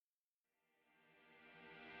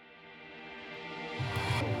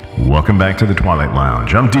Welcome back to the Twilight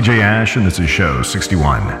Lounge. I'm DJ Ash, and this is show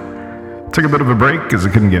 61. Took a bit of a break as I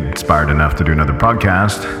couldn't get inspired enough to do another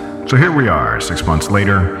podcast. So here we are, 6 months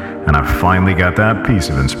later, and I finally got that piece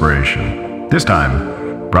of inspiration. This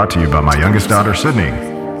time, brought to you by my youngest daughter, Sydney.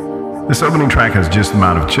 This opening track has just the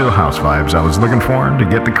amount of chill house vibes I was looking for to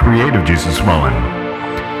get the creative juices flowing.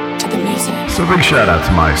 So big shout out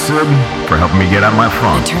to my Sid for helping me get out my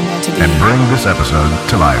funk and bring this episode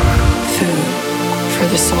to life. Food for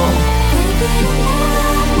the soul.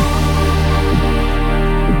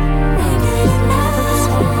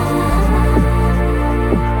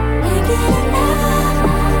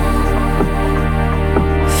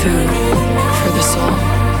 Food for the soul.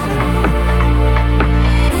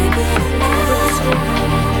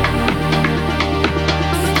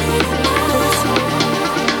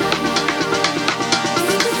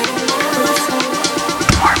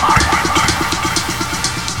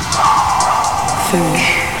 Food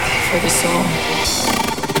for the soul.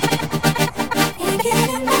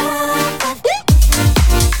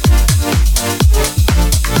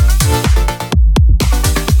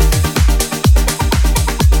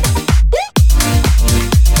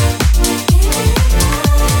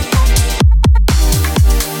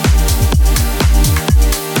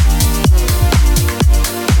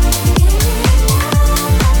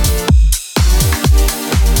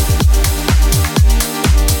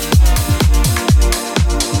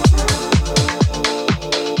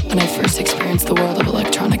 The world of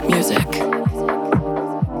electronic music,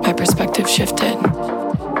 my perspective shifted.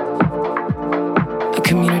 A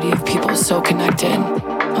community of people so connected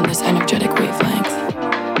on this energetic wavelength,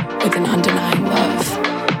 with an undenying love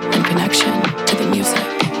and connection to the music.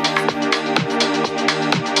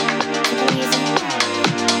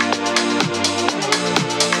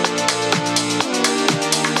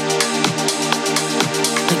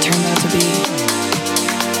 It turned out to be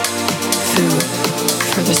food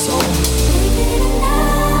for the soul.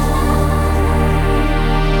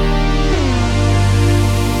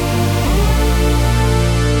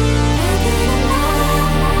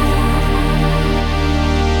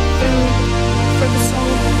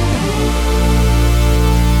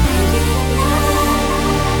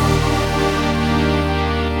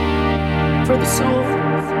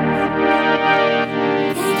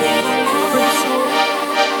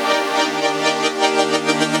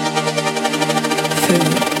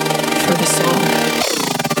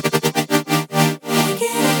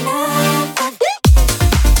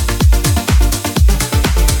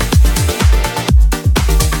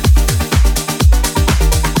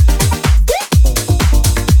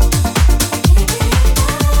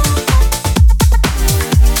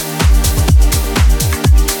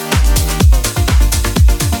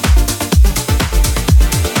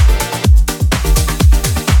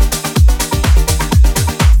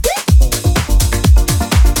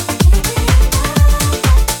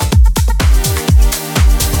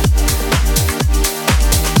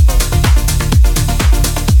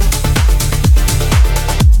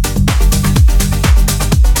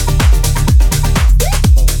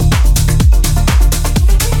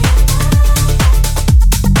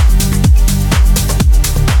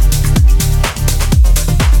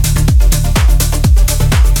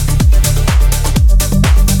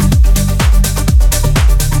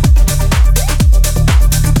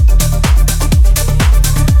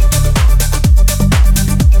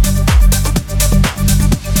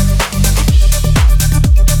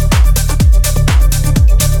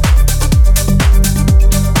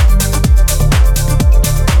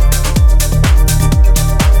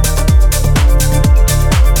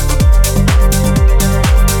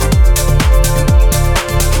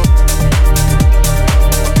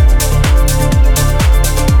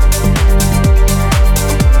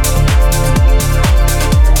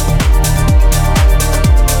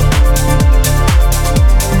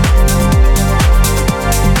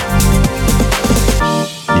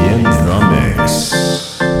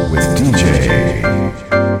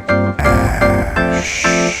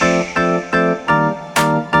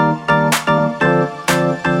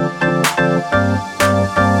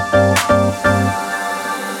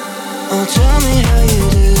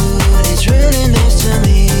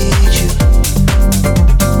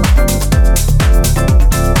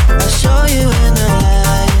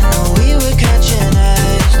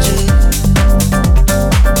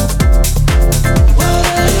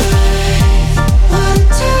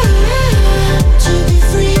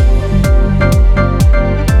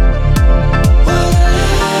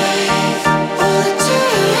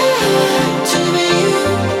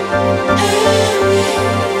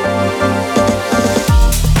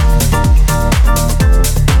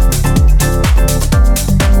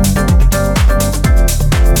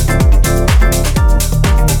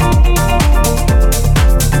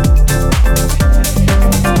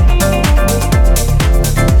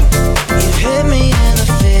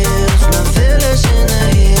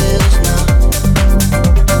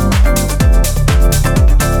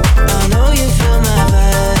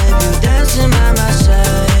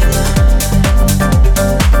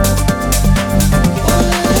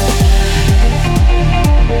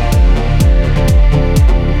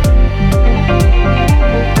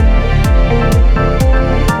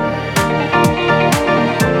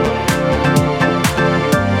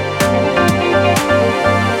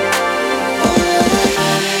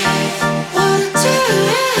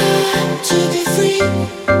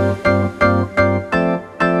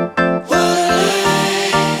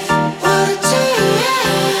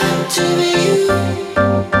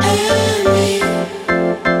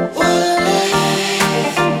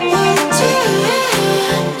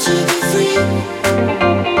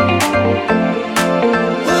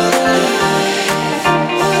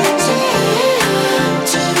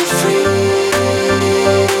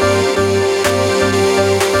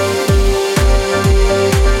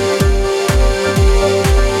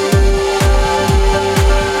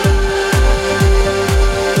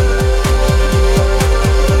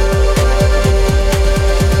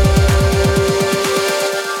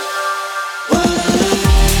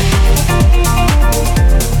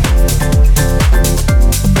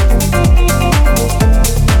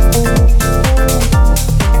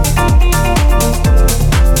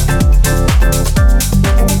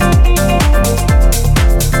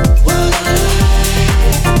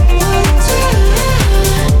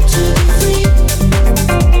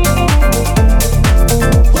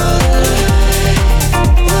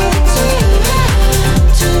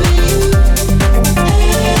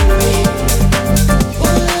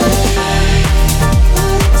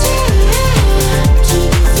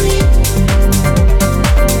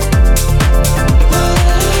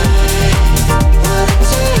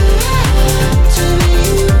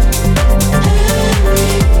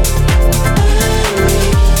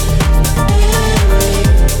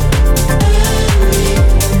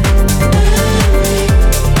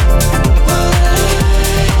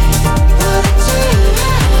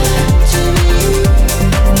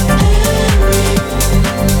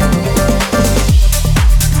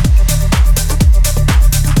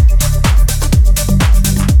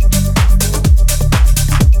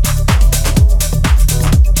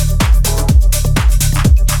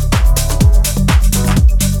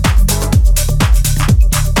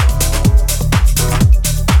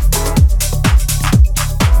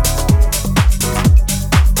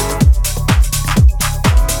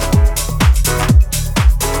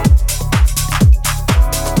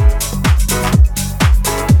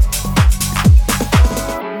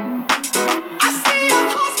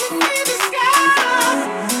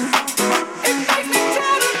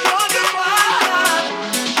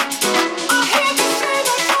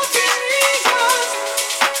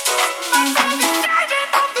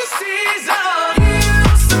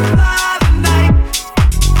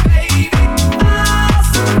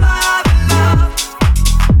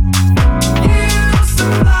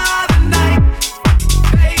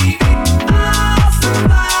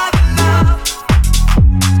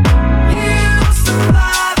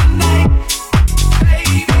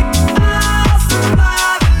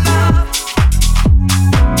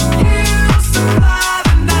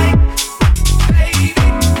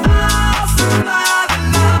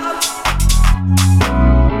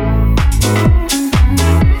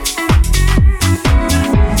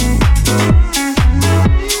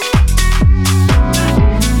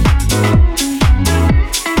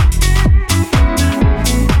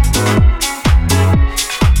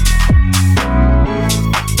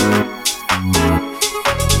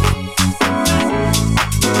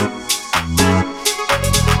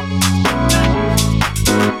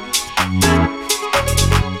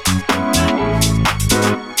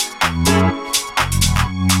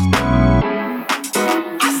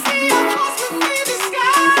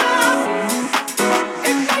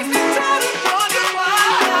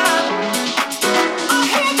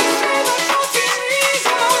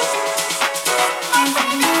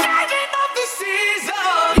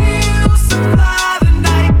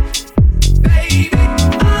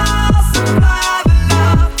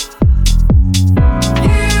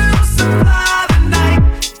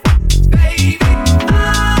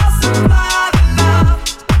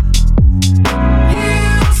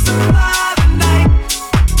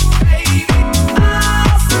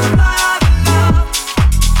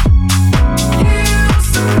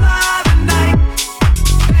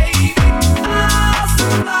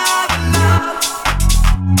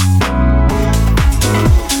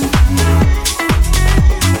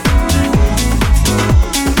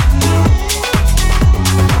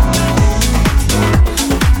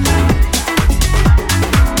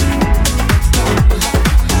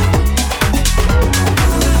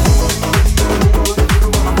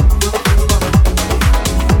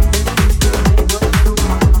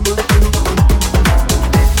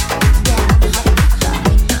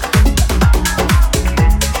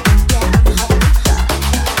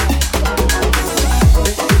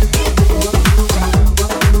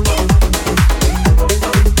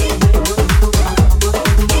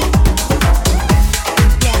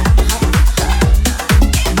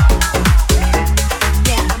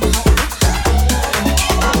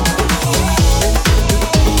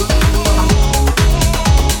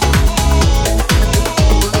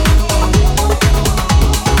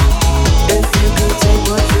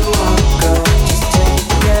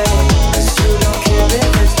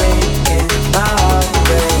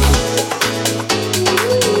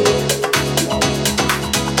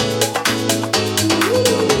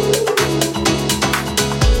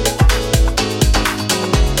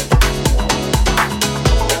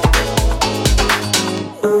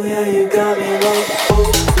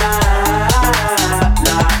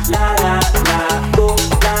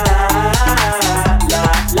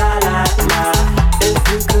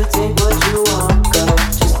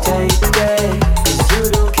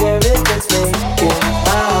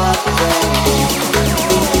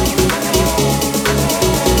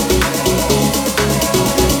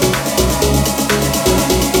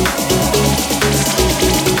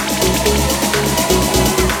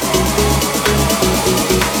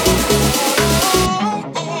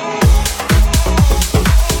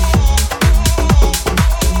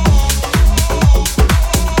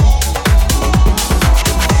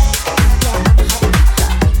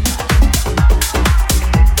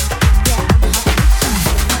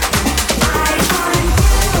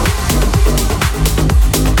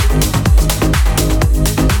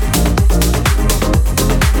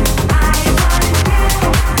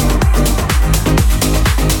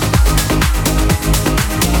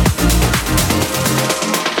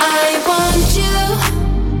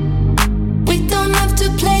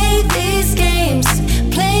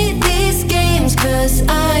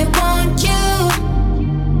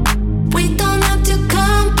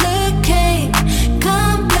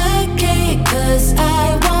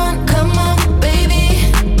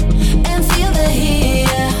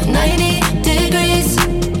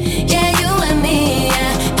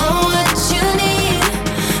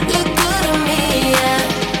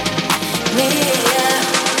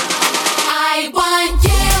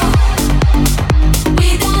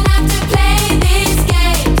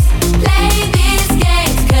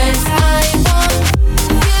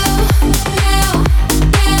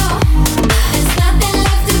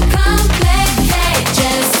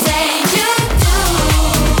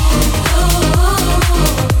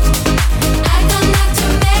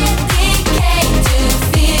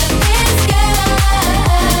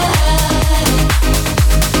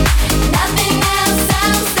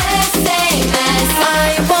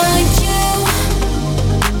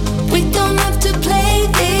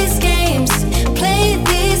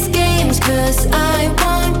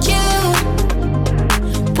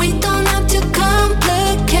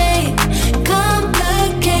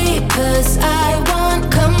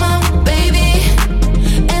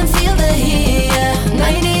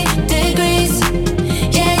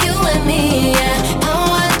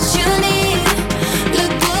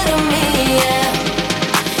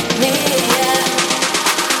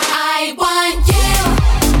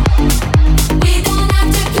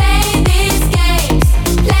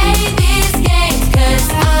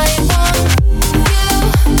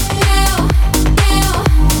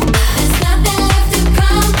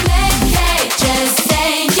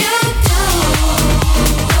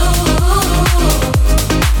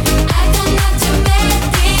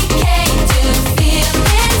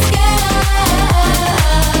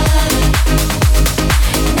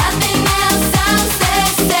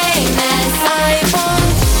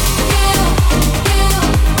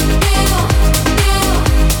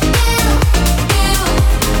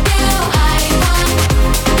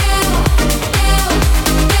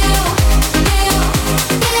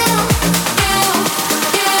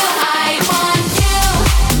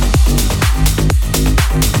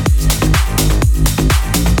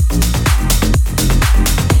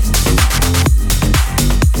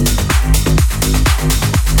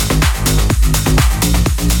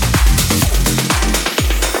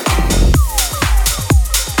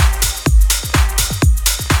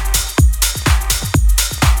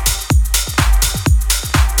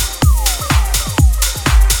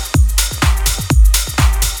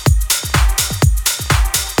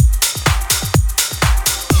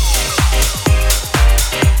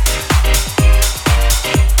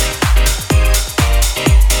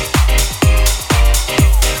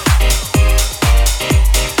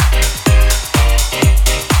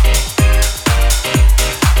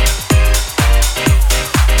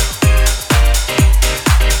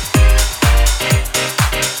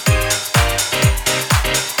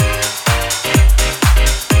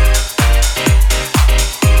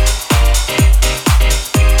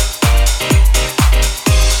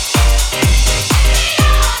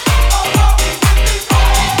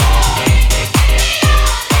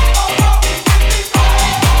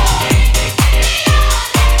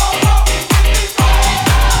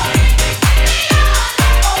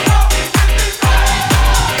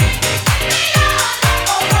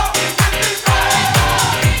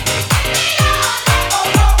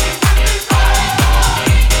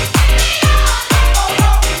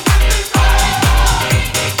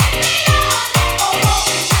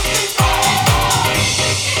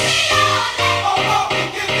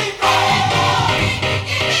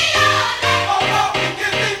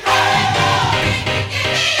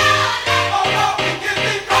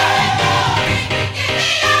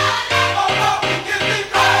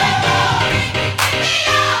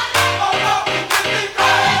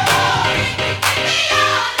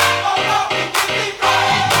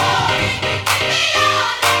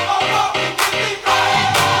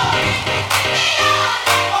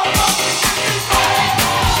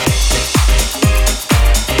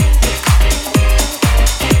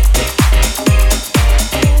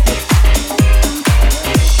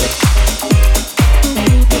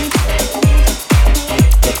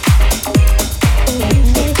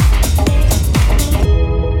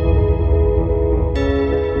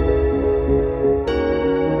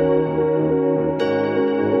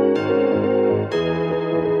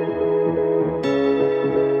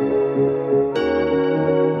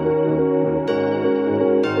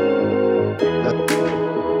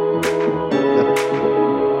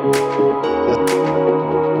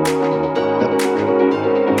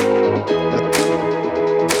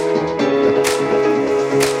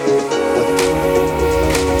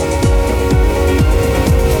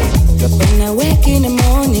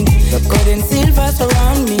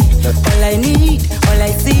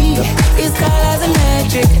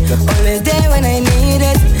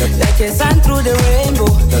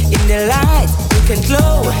 can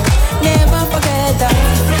glow. Never forget that.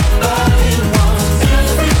 Everybody wants,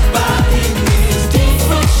 everybody needs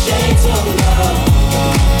different shades of love.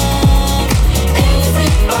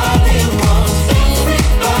 Everybody wants,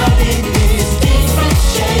 everybody needs different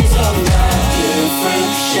shades of love.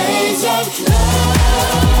 Different shades of love.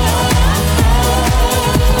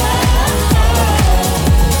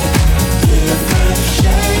 Different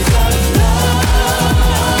shades of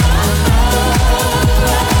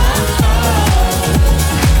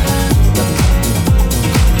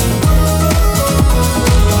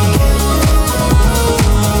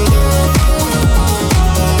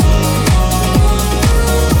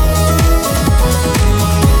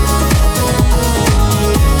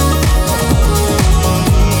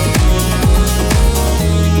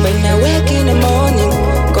when I wake in the morning,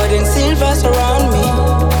 gold and silver surround me.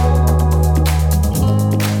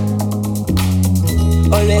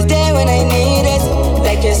 Always there when I need it,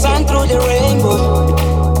 like a sun through the rainbow.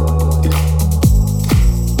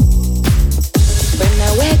 When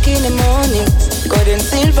I wake in the morning, gold and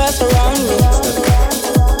silver surround me.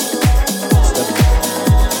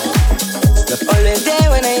 Always there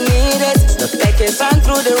when I need it, like a sun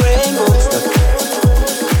through the rainbow.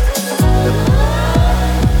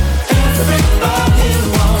 Everybody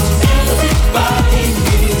wants, everybody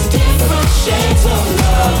needs different shades of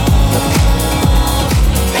love.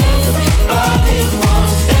 Everybody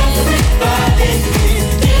wants, everybody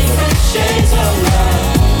needs different shades of love.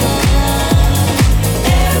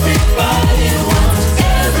 Everybody wants,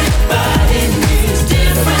 everybody needs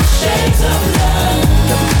different shades of love.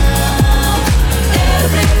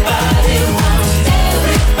 Everybody wants,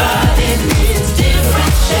 everybody needs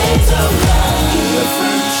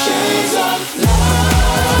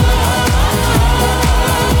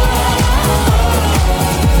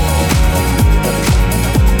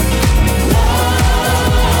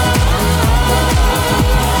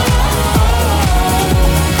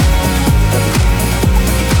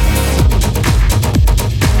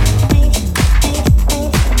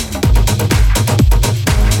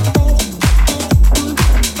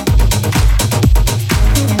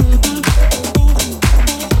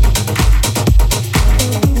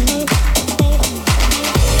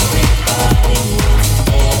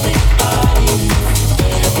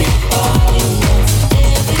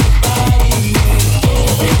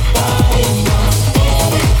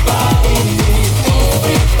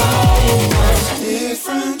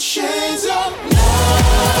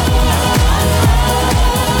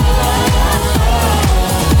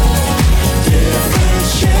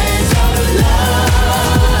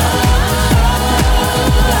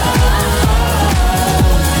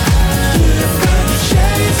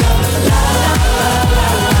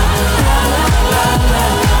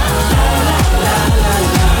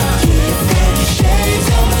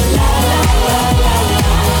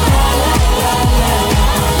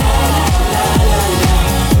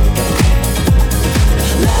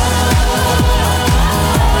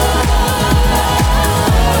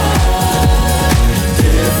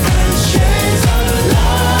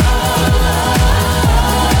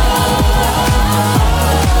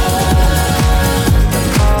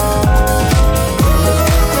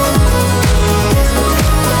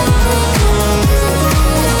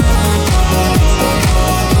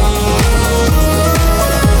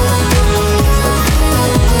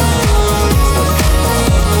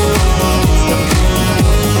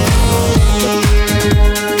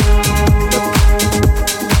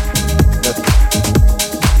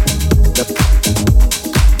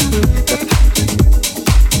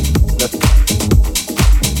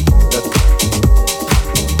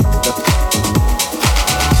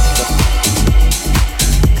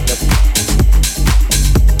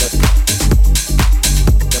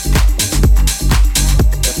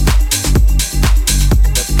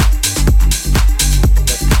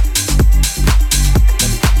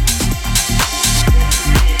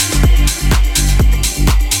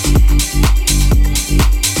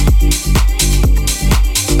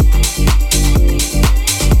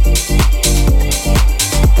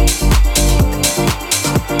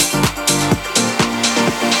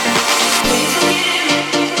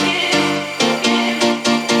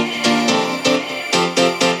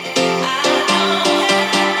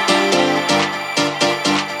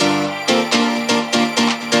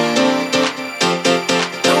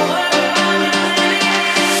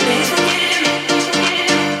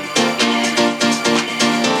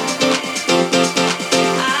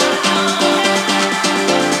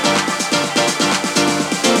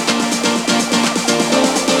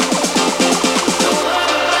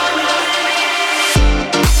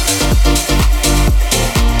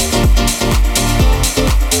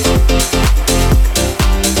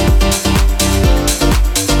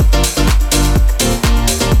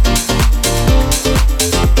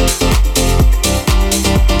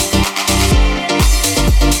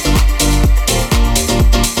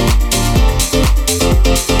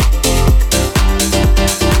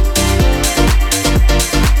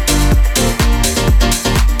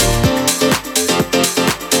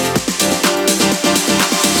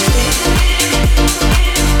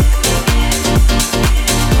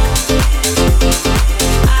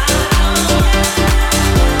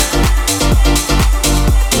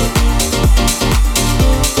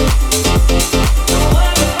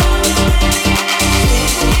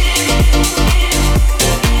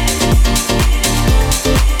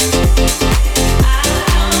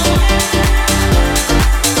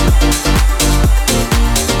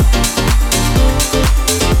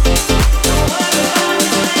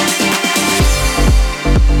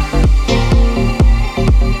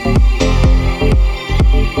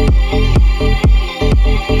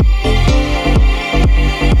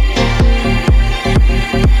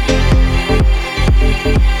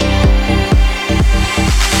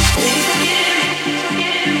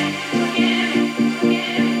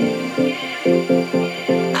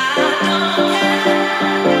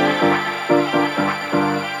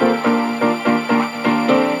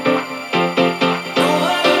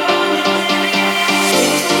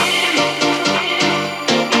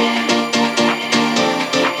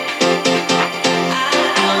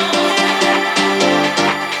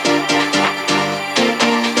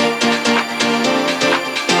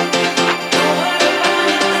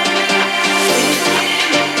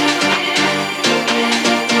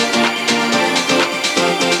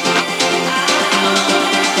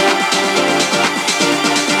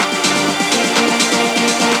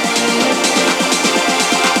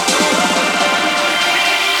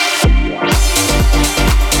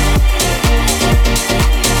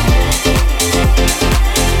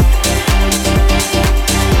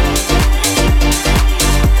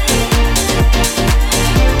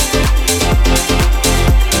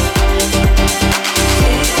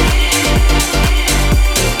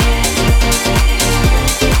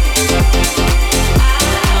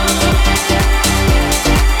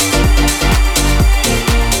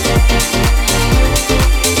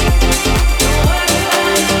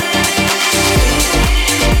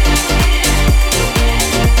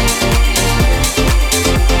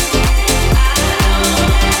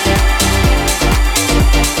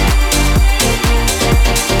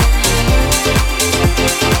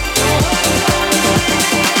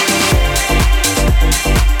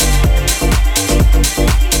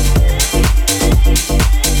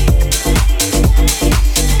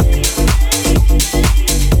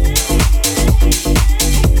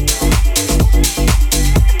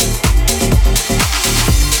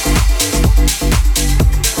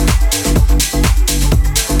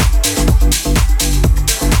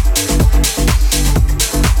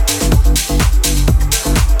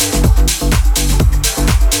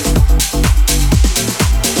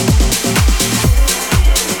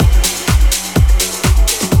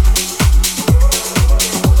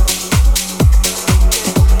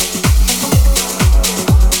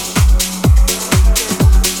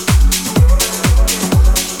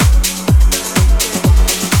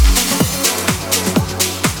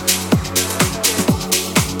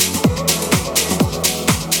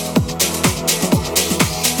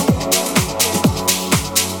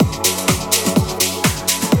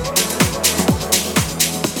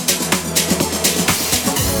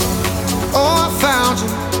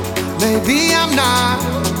I'm not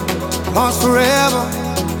lost forever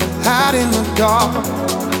out in the dark.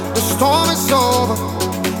 The storm is over,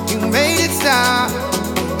 you made it stop.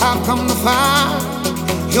 I've come to find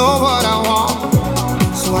you're what I want.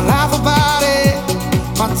 So I laugh about it,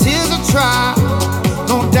 my tears are dry,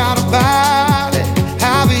 no doubt about it,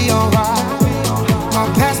 I'll be alright. My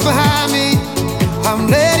past behind me, I'm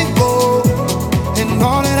letting go, and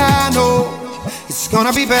all that I know, it's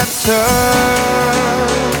gonna be better.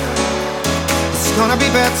 It's gonna be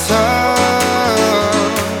better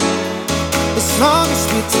as long as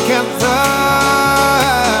we're together.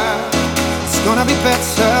 It's gonna be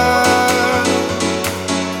better.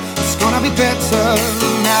 It's gonna be better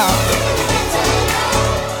now.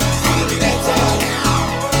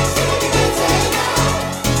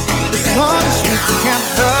 As long as we're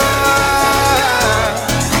together,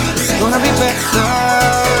 it's gonna be better.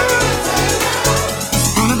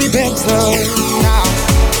 It's gonna be better now.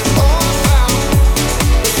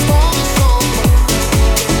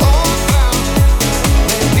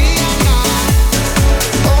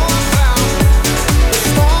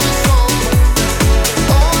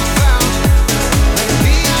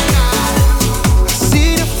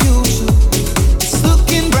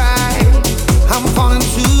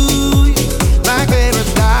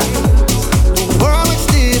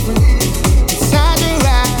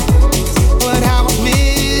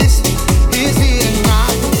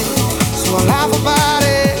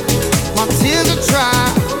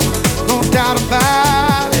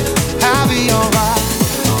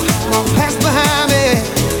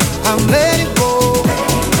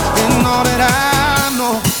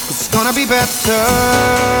 Better.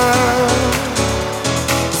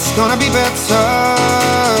 It's gonna be better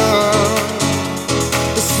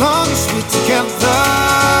as long as we're together.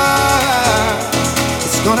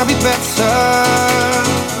 It's gonna be better.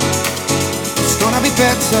 It's gonna be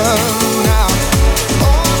better now.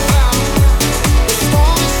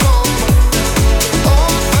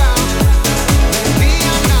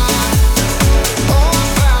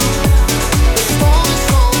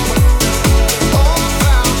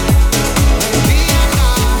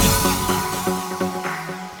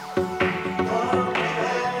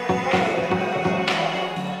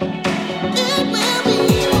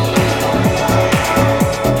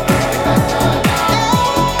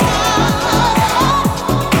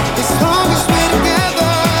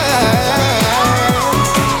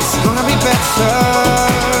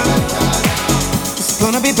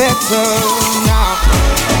 Better now.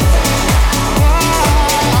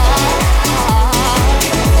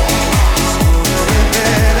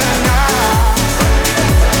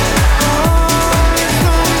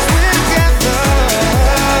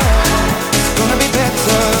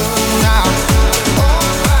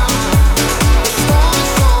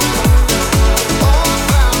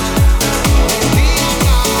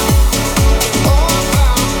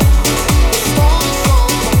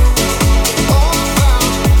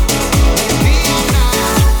 Be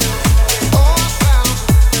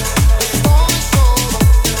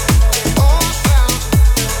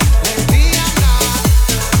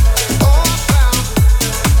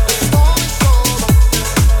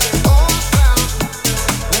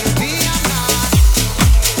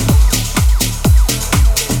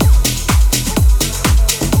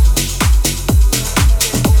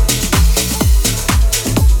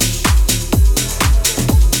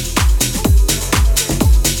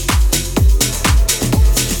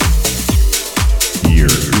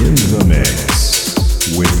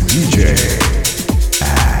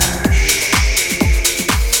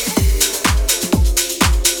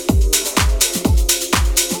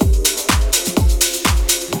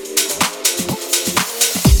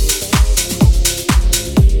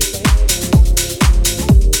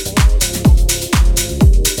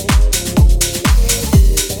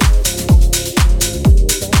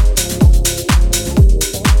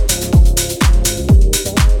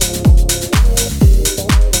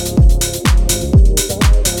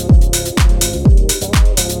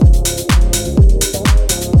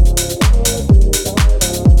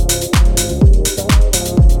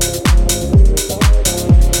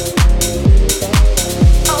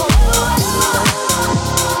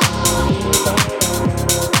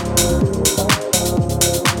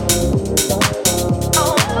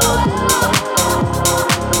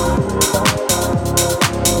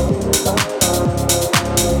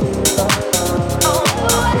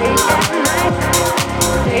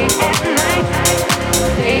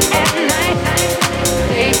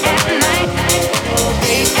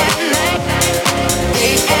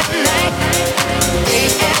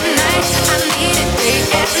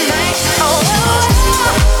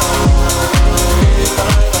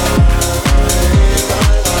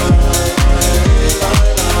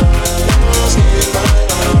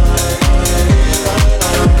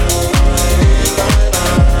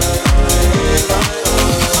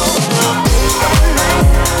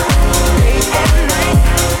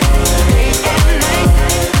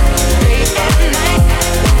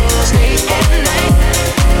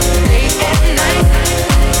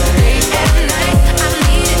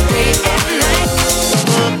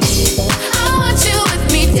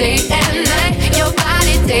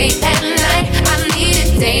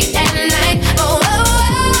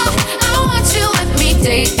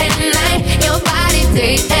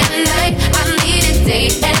day and night. I need it day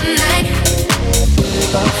and night.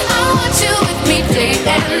 I want you with me day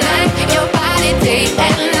and night. Your body day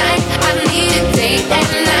and night. I need it day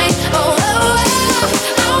and night. Oh, oh, oh.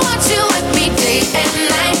 I want you with me day and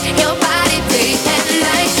night. Your body day and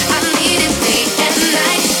night. I need it day and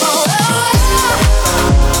night. Oh, oh,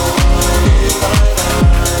 oh.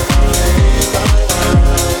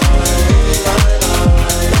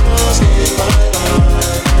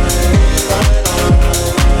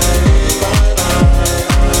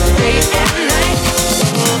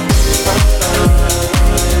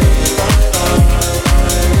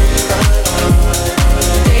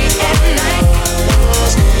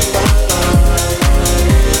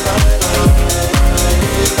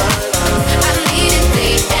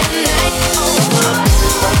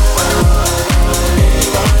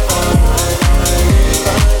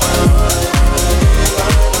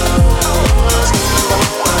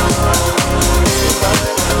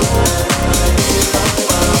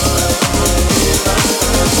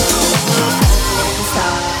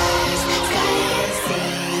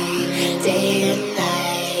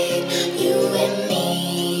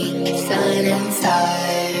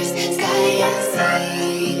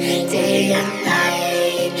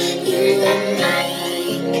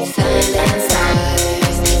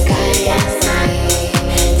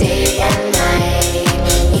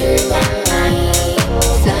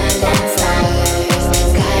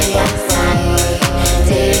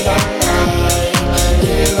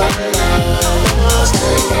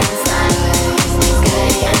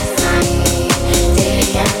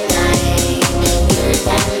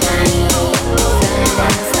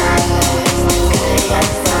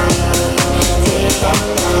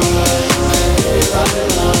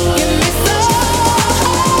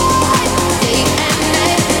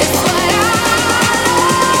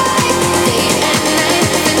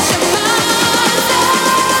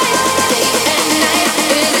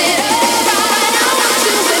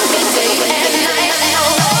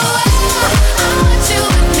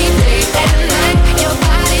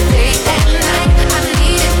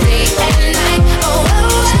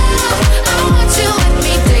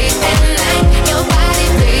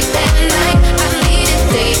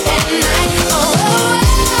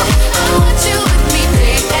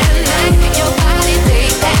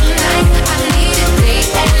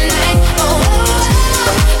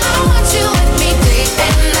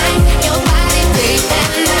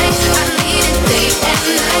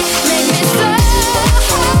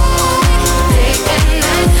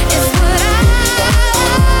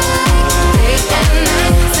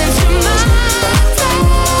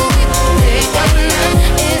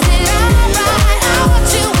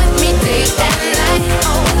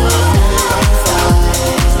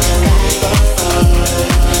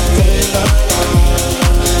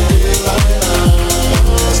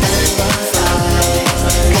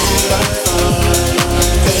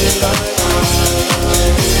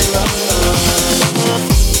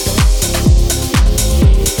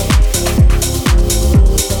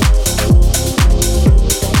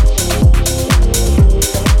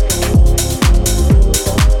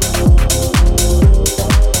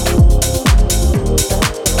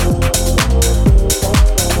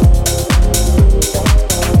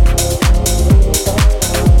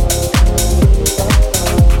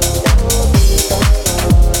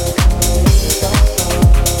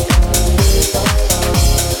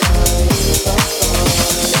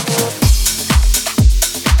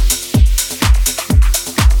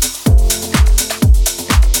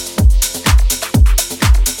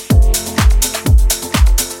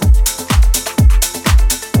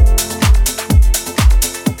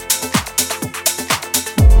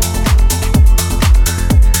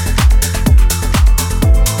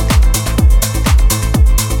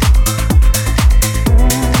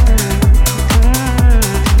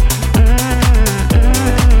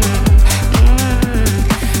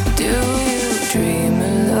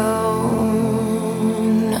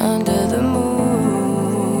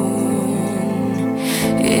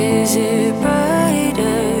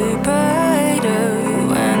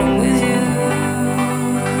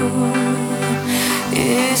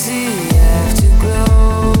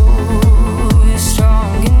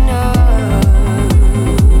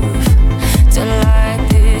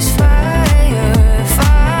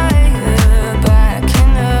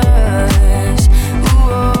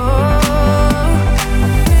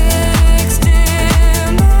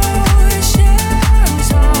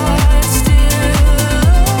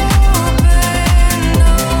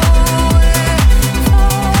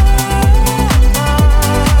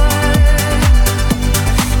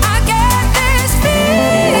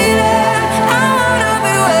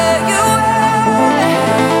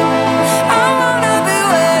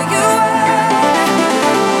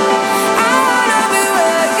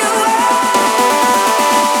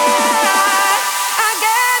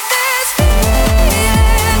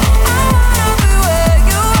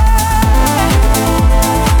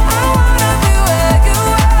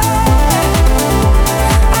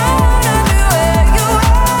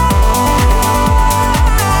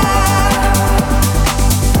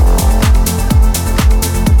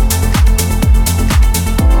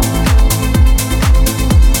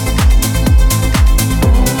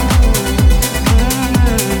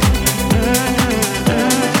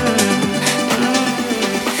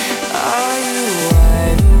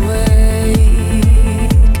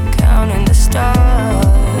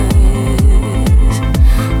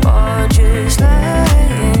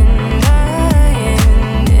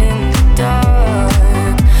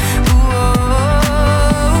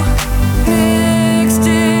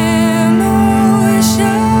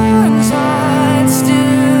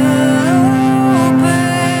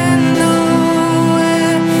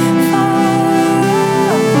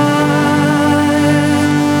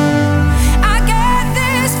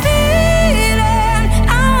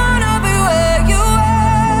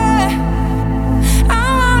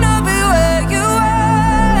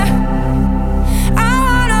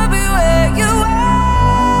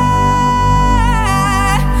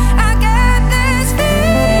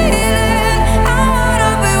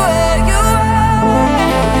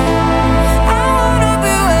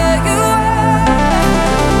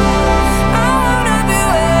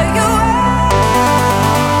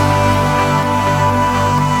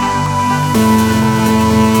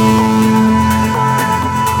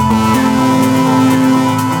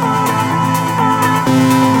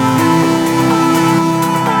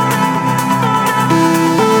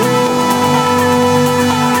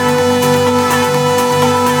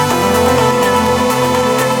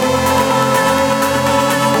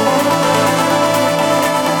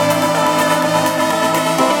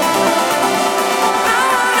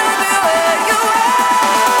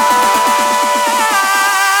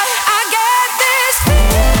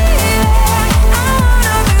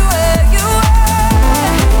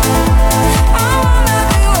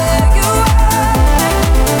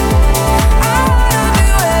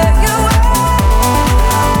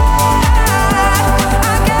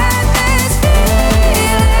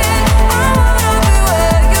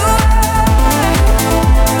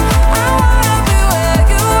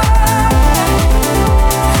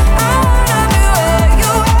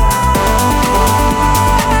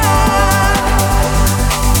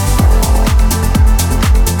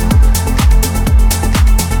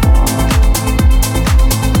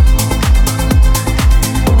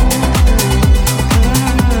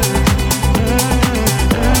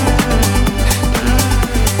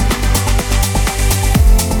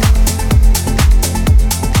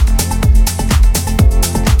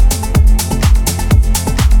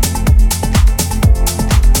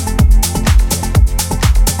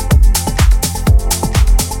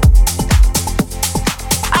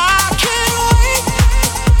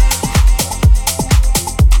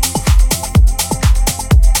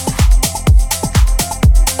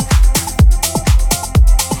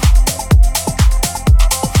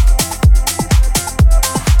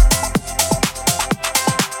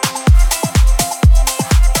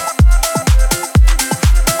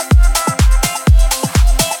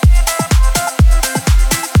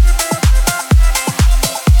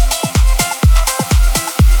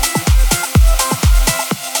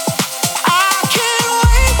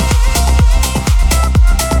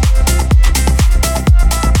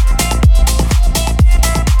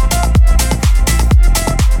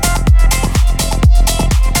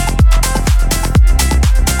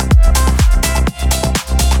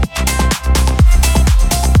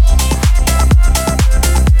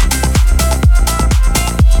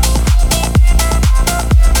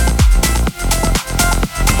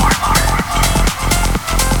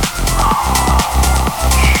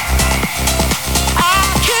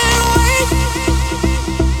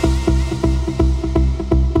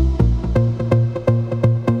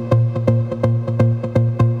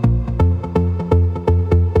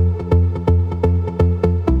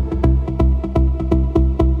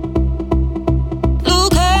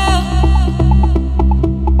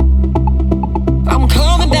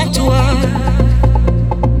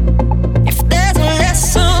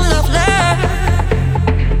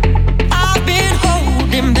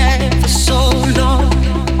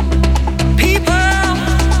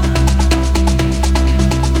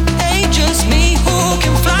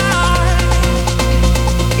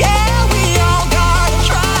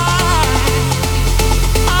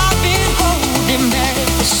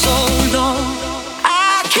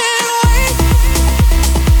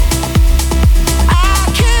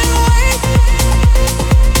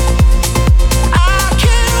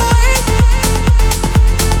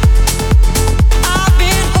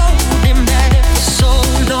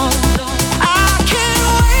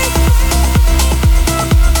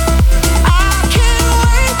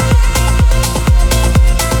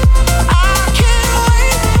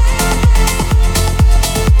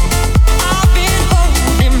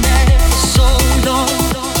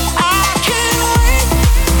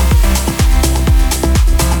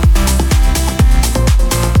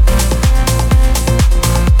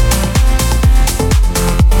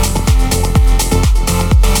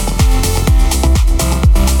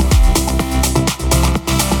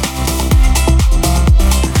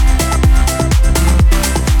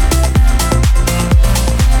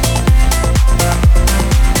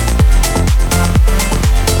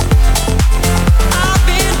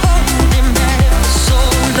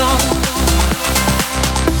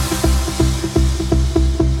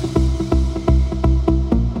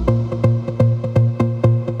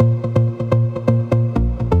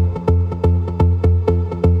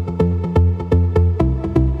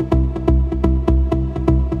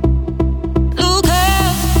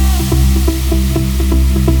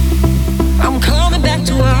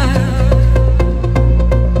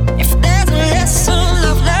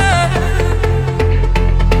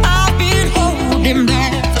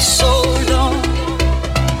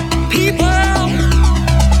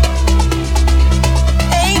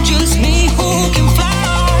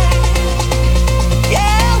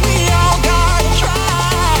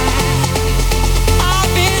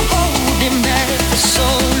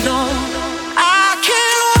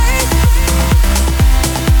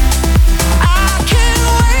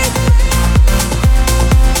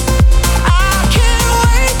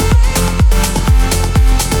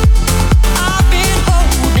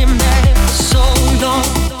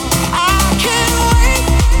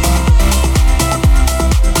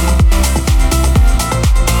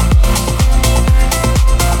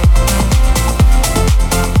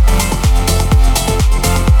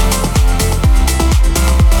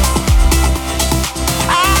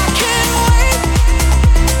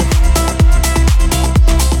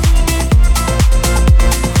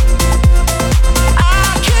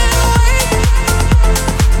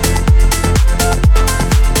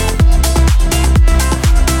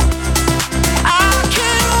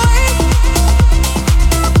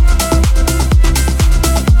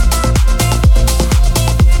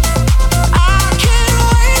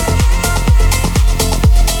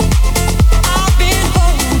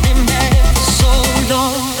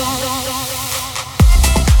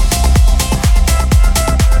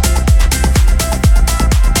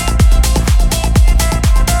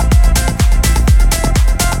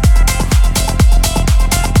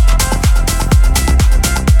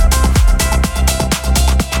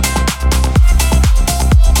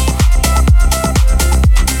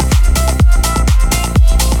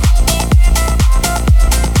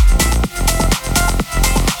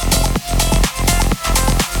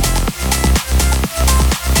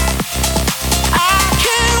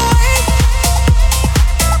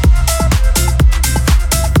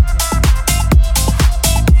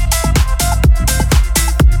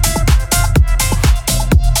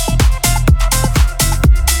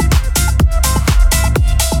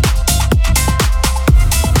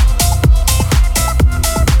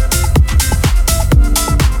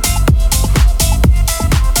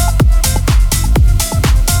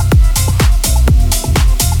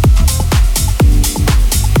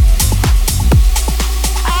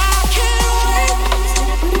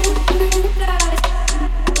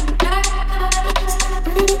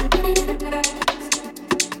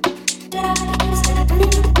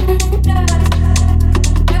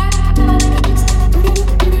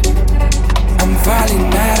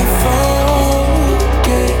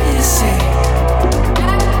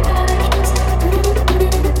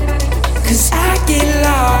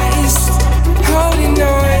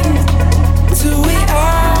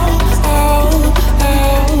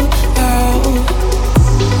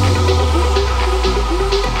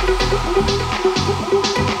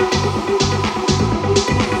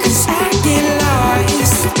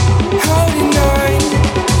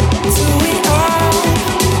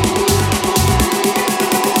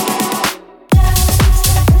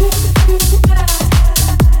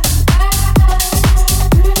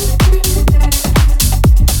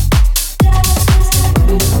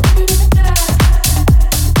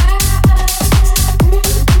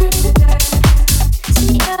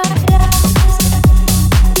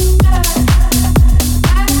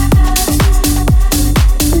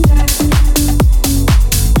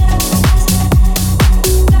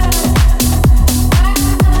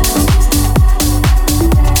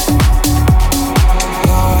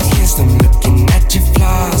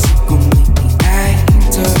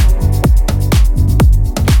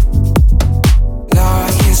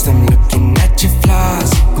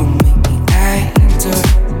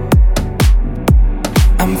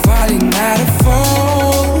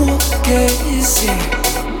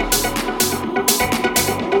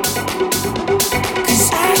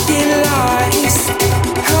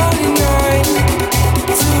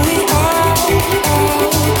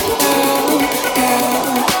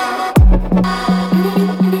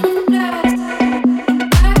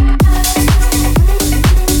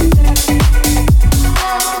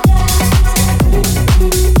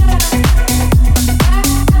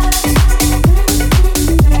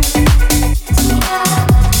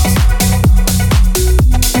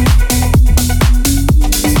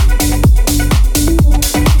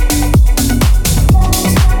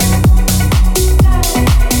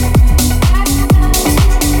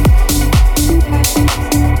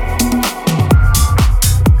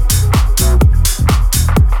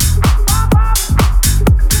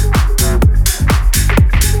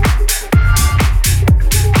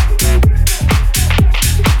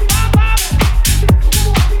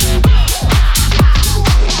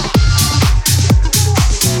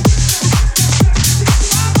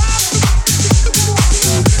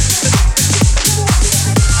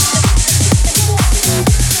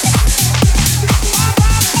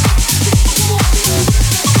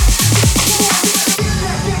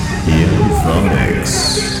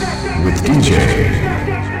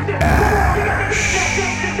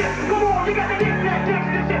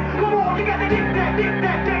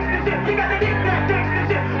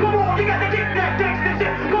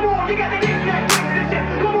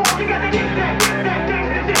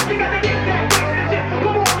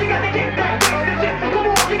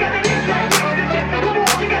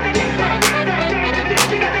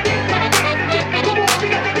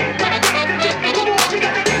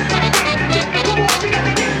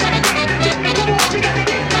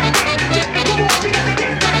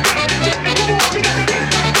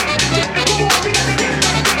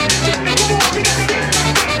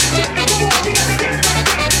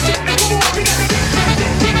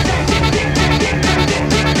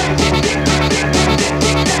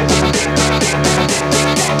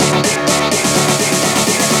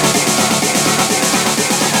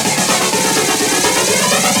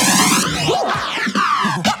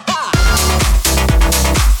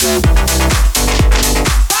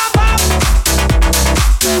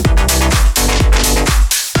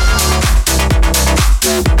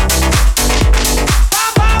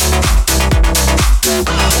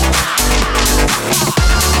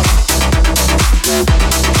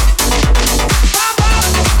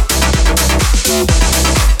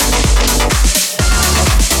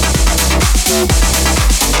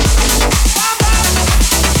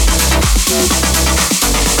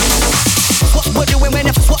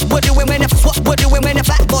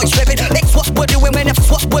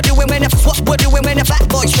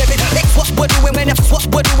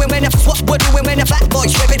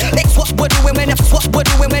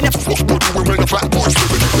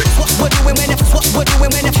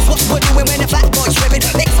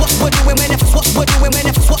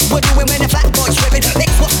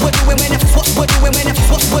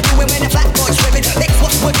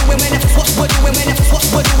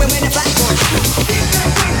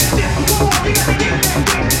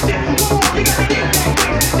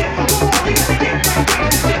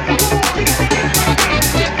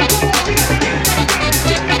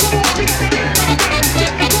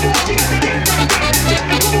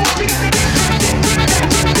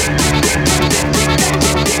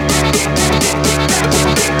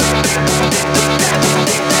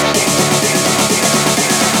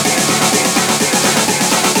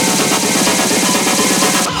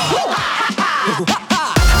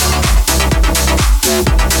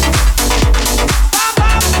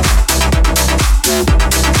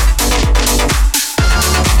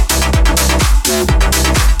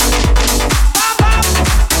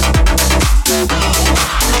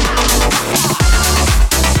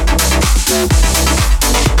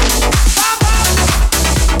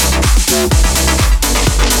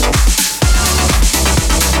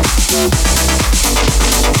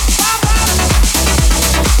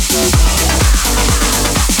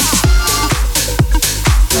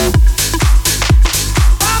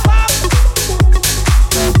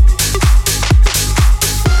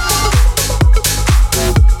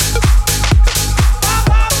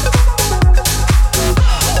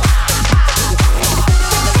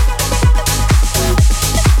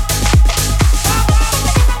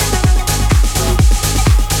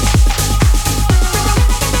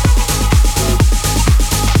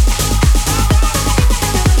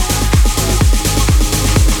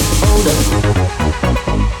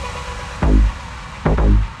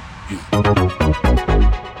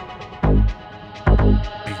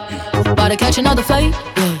 About to catch another flight,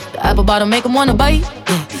 yeah. The apple bottom make him wanna bite,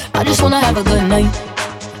 yeah. I just wanna have a good night.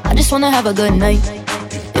 I just wanna have a good night.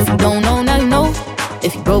 If you don't know, now you know.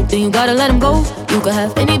 If you broke, then you gotta let him go. You could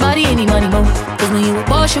have anybody, any money, mo. Cause when you a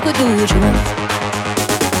boss, you could do what you want.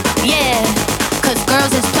 Yeah, cause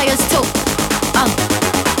girls is players too.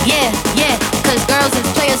 Yeah, yeah, cause girls is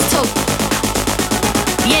players too.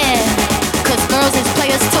 Yeah, cause girls is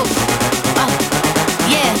players too.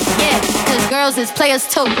 Yeah, yeah, cause girls is players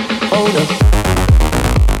too. Hold up.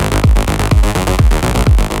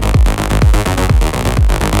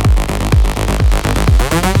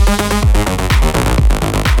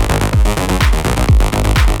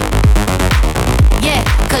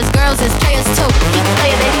 Girls is players too. Keep it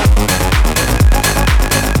playing, baby.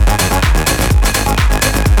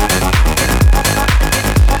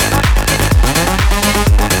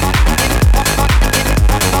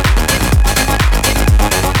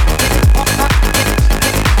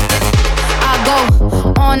 I go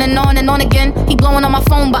on and on again. He blowing on my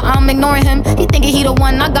phone, but I'm ignoring him. He thinking he the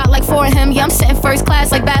one, I got like 4 of him. Yeah, I'm sitting first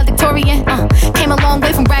class like bad Victorian. Came a long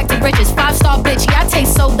way from brag to riches. 5-star bitch, yeah, I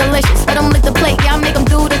taste so delicious. Let him lick the plate, yeah, I make him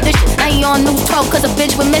do the dishes. Now he on news 12 cause a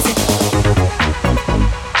bitch would miss it.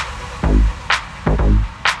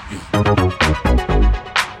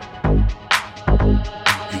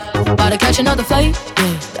 About to catch another flight,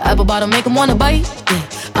 yeah. The apple bottom make him wanna bite,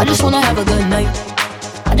 yeah. I just wanna have a good night.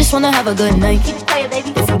 I just wanna have a good night. Keep it playing, baby.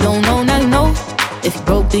 If you don't know, now you know. If you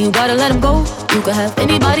broke, then you gotta let him go. You could have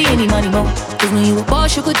anybody, any money, more. Cause when you a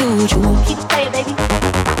boss, you could do what you want. Keep it playing, baby.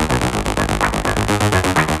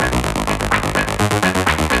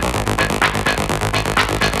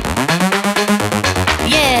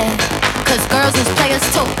 Yeah, cause girls is players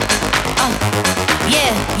too.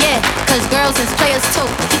 Yeah, cause girls is players too.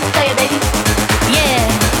 Keep it playing, baby. Yeah,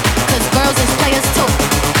 cause girls is players too.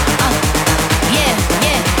 Yeah,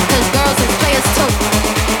 cause girls is players too.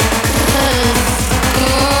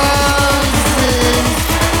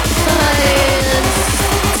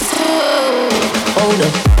 Hold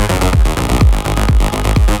up.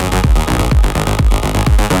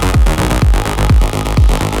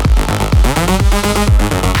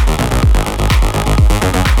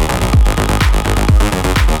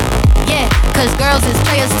 Yeah, cause girls is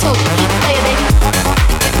players too. Keep playing, baby.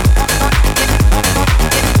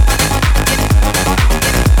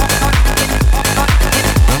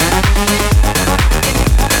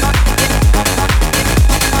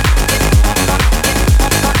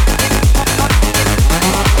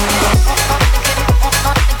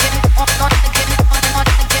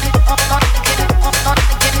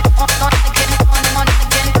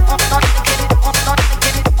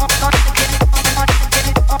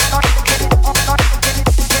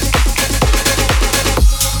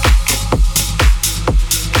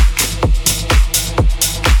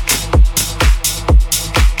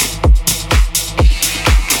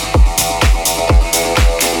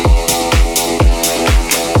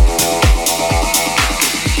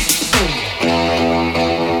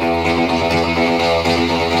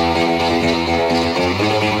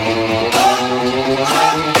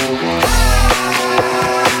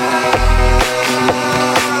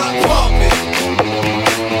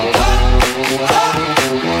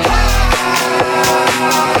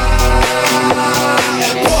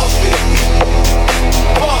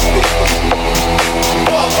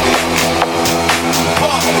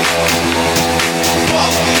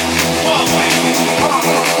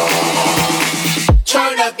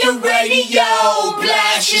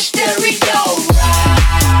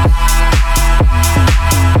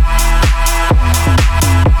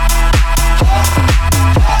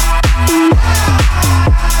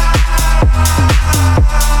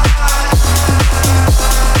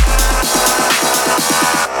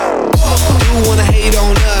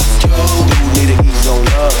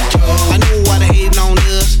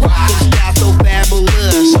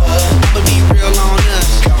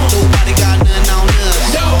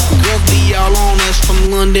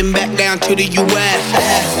 To the US,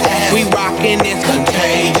 we rockin' this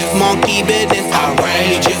contagious, monkey business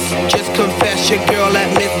outrageous. Just confess your girl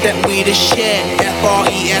admits that we the shit.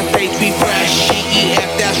 F-R-E-S-H, we fresh.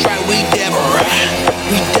 G-E-F, that's right, we Deborah.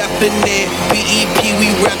 We definite, B-E-P,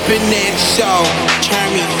 we reppin' it. So,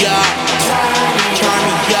 turn me up, turn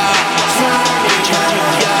me up, turn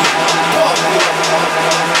me up.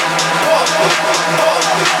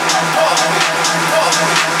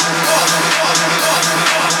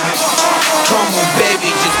 Come on, baby,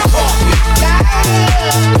 just pump it,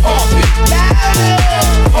 pump it,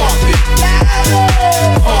 pump it, pump it,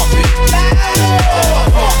 pump it,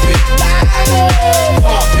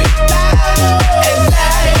 pump it, and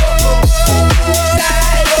slide it,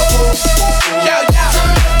 yo,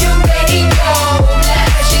 yo.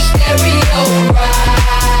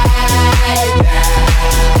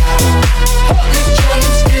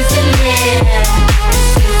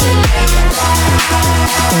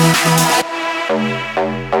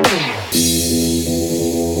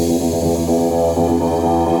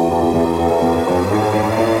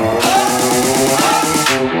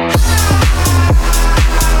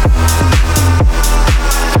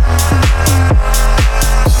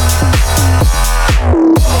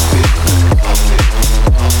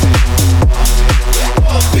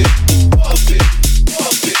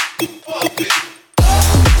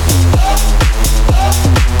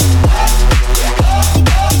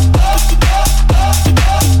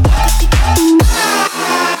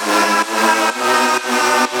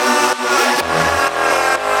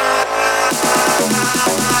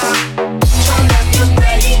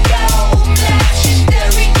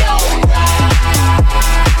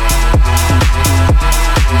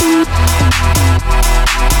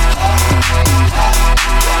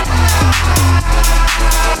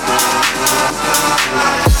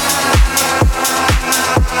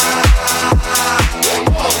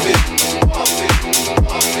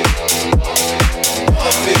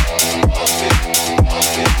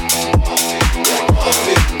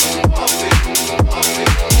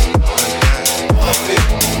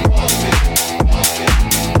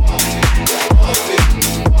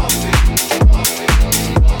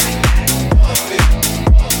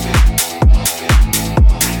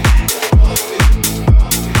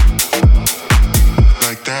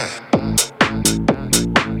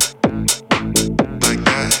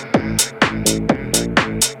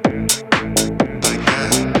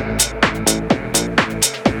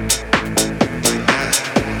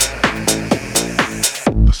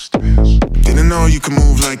 can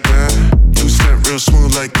move like that. Two-step real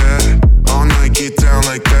smooth like that. All night get down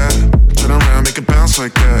like that. Turn around, make it bounce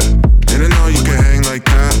like that. Didn't know you could hang like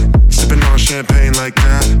that. Sipping on champagne like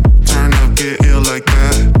that. Turn up, get ill like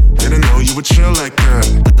that. Didn't know you would chill like that.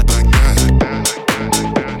 Like that.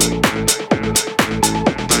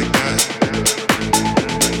 Like that.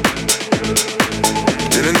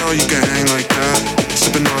 Didn't know you could hang like that.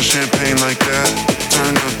 Sipping on champagne like that.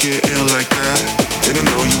 Turn up, get ill like that. Didn't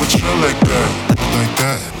know you would chill like that. Like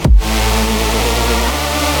that.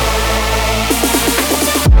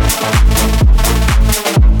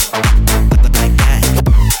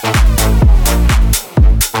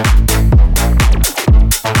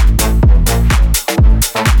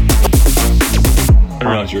 I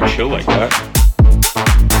didn't realize you were chill like that.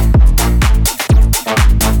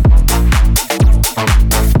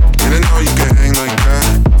 Didn't know you could hang like that.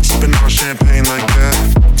 Sipping on champagne like that.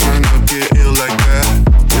 Turn up, get ill like that.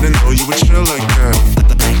 Didn't know you would chill like that.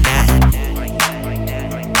 Like that. Like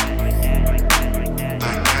that.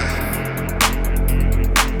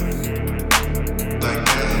 Like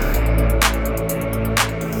that.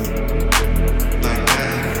 Like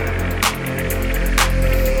that.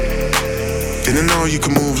 Didn't know you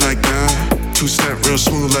could move like that. Two-step real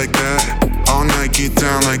smooth like that. All night get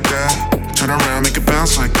down like that. Turn around, make it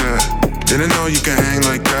bounce like that. Didn't know you could hang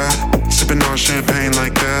like that. Sipping on champagne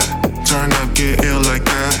like that. Turn up, get ill like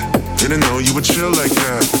that. Didn't know you would chill like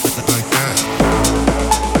that. Like that.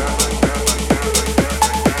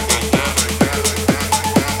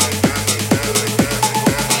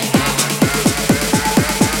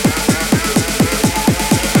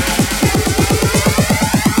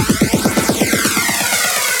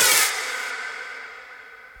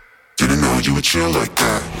 Didn't know you would chill like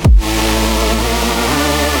that.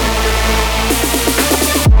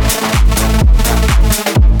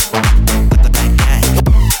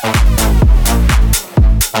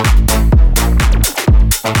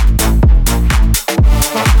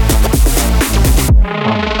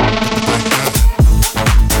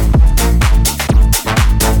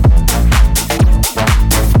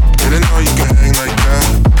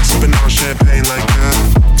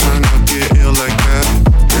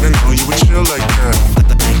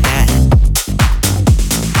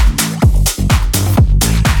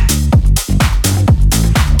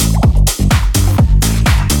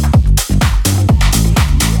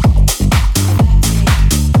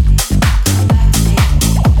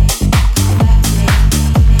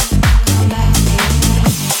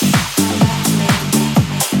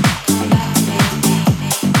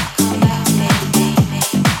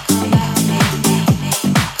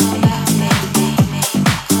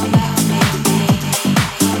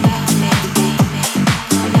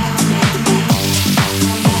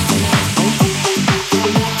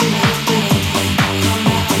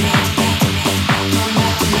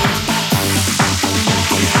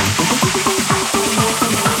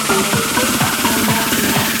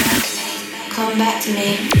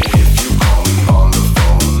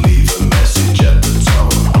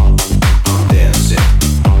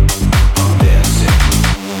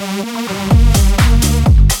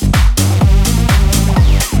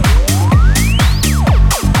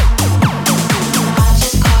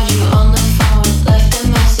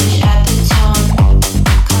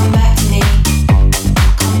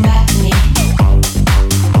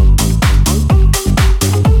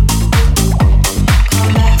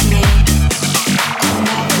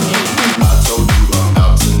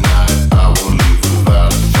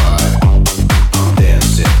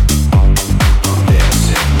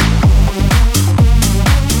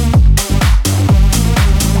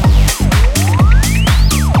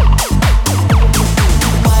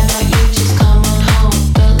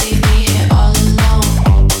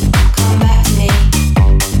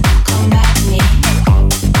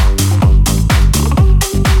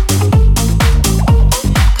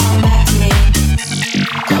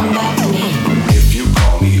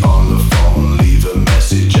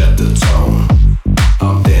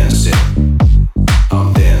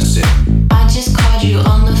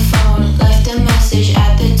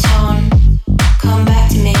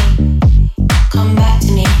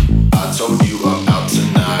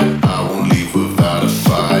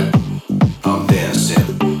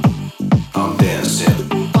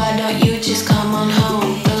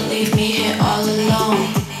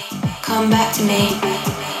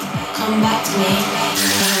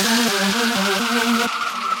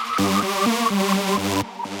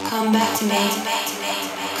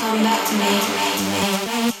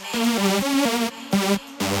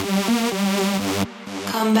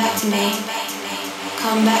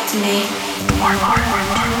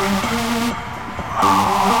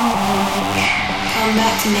 Come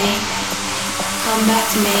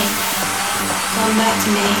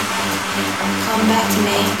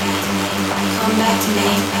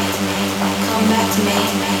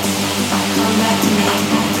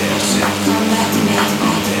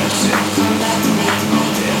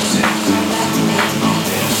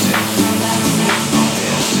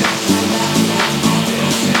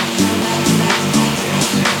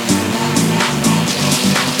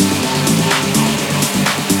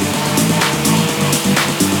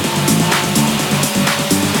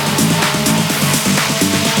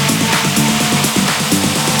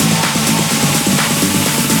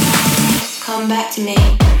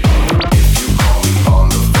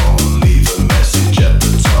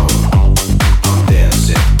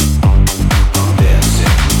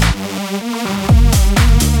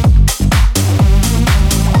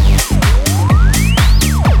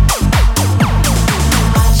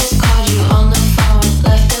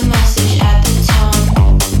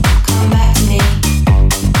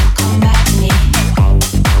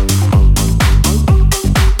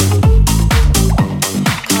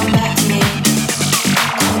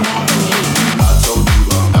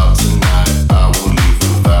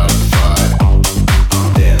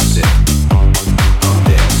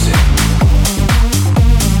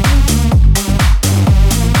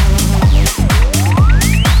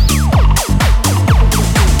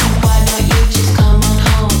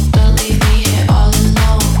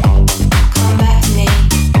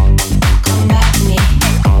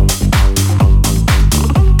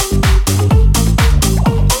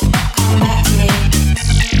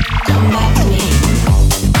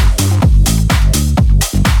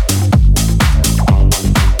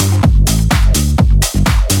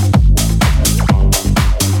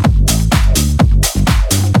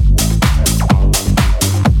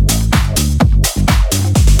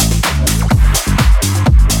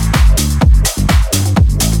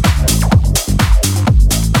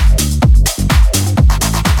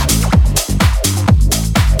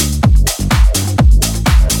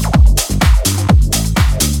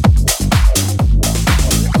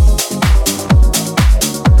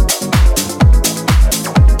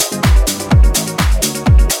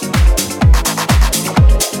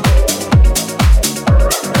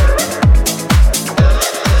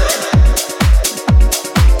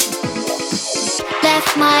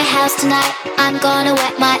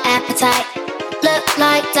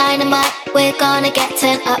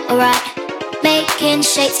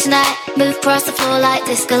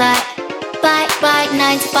Disco light, bye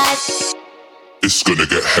 9 to 5. It's gonna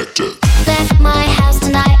get hectic. Left my house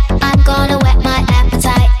tonight, I'm gonna whet my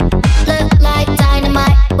appetite. Look like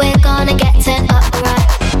dynamite, we're gonna get turned up right.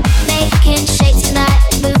 Making shakes tonight,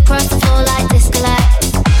 move across the floor like disco light.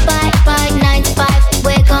 Bye 9 to 5,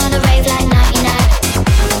 we're gonna rave like 99.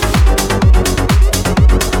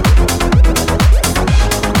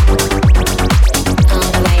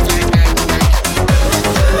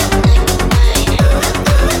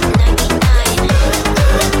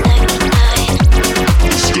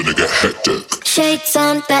 Shades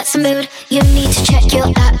on, that's a mood. You need to check your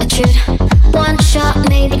attitude. One shot,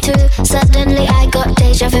 maybe two. Suddenly I got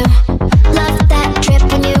deja vu. Love that drip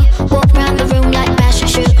on you. Walk round the room like bash and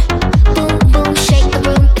shoot. Boom, boom, shake the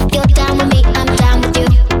room. If you're down with me, I'm down with you.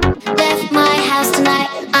 Left my house tonight,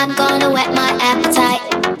 I'm gonna whet my appetite.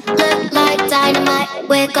 Look like dynamite,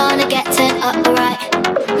 we're gonna get turned up alright.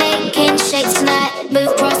 Making shakes tonight, move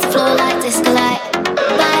across the floor like disco light.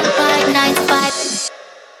 Bye 9 to 5.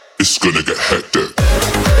 It's gonna get hectic.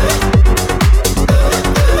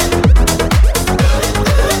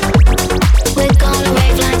 We're gonna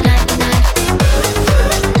rave like 99.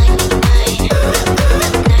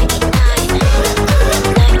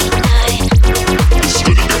 It's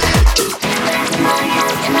gonna get hectic. My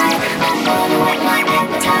house tonight, I'm gonna whet my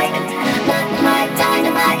appetite. Look like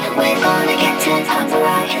dynamite, we're gonna get turned up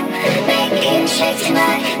right. Making shakes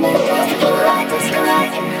tonight, move across the floor like disco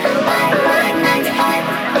light. Bye 9 to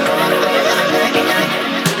 5.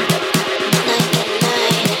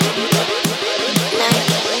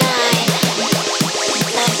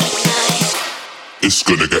 It's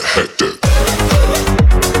gonna get hectic.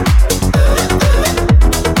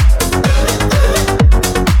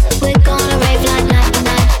 We're gonna rave like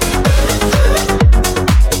 99.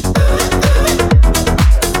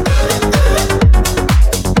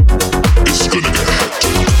 It's gonna get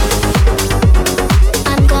hectic.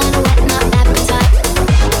 I'm gonna whet my appetite.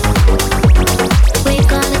 We're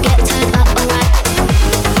gonna get turned up alright.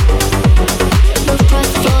 Move across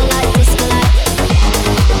the floor like disco light.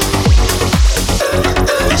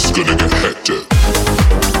 It's gonna get hectic.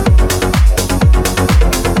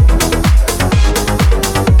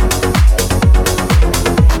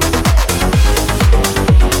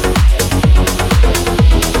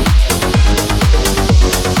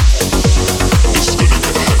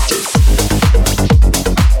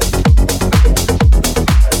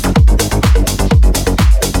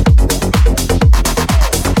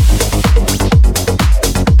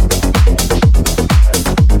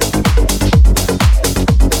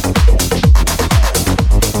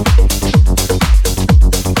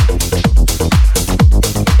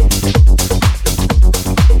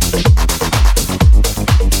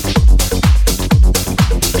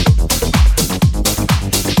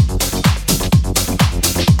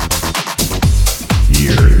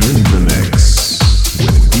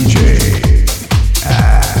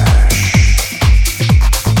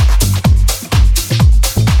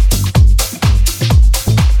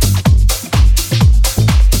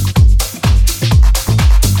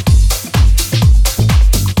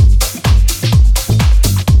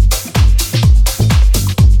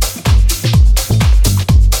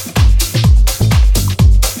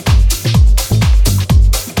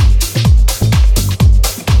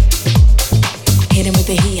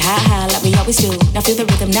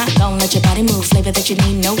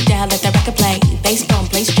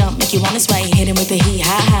 wanna sway. Hit him with the heat,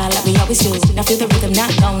 high, high, like we always do. Now feel the rhythm,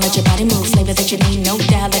 not gon' let your body move. Flavor that you need, no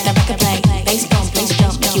doubt, let that record play. Bass bump, bass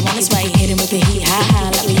jump, make you wanna sway. Hit him with the heat, high,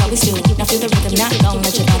 high, like we always do. Now feel the rhythm, not gon'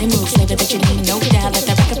 let your body move. Flavor that you need, no doubt, let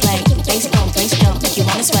that record play. Bass bump, bass jump, make you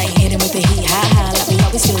wanna sway. Hit him with the heat, high, high, like we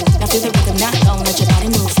always do. Now feel the rhythm, not gon' let your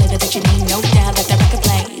body move. Flavor that you need, no doubt, let that record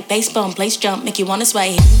play. Bass bump, bass jump, make you wanna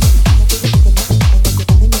sway.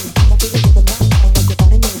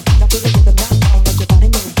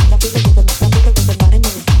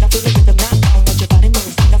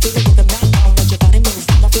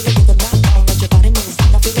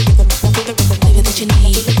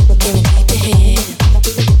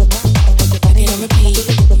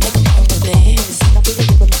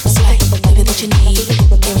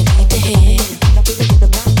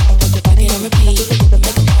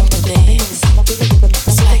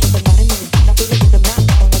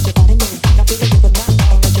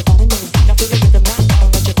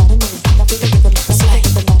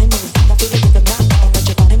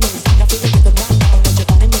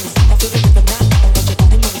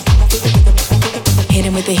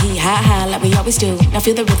 Now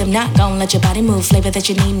feel the rhythm, not gon' let your body move. Flavor that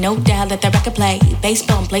you need, no doubt, let that record play. Bass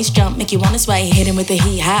bump, bass jump, make you wanna sway. Hit him with the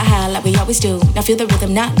heat, high, high, like we always do. Now feel the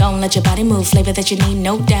rhythm, not gon' let your body move. Flavor that you need,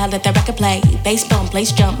 no doubt, let that record play. Bass bump,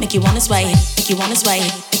 bass jump, make you wanna sway. Make you wanna sway,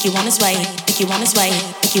 make you wanna sway, make you wanna sway,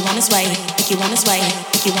 make you wanna sway, make you wanna sway,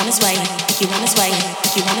 make you wanna sway, make you wanna sway,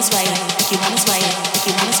 make you wanna sway, make you wanna sway, make you wanna sway, make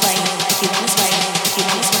you wanna sway, make you wanna sway, make you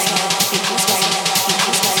wanna sway, make you wanna sway.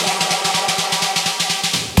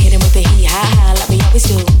 Hit him with the heat, high, high, like we always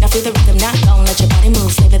do. Now feel the rhythm, not gon' let your body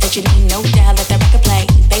move. Flavor that you need, no doubt, let that record play.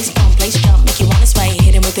 Bass bump, bass jump, make you wanna sway.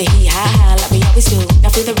 Hit him with the heat, high, high, like we always do. Now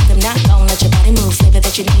feel the rhythm, not gon' let your body move. Flavor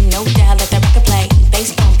that you need, no doubt, let that record play.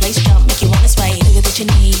 Bass bump, bass jump, make you wanna sway. Flavor that you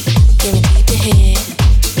need, guaranteed to hit.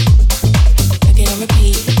 Back it on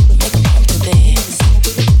repeat, make 'em come to this.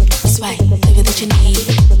 Sway, flavor that you need,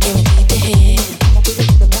 guaranteed to hit.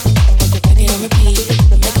 Back it on repeat,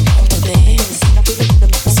 make 'em come to this.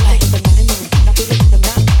 Sway.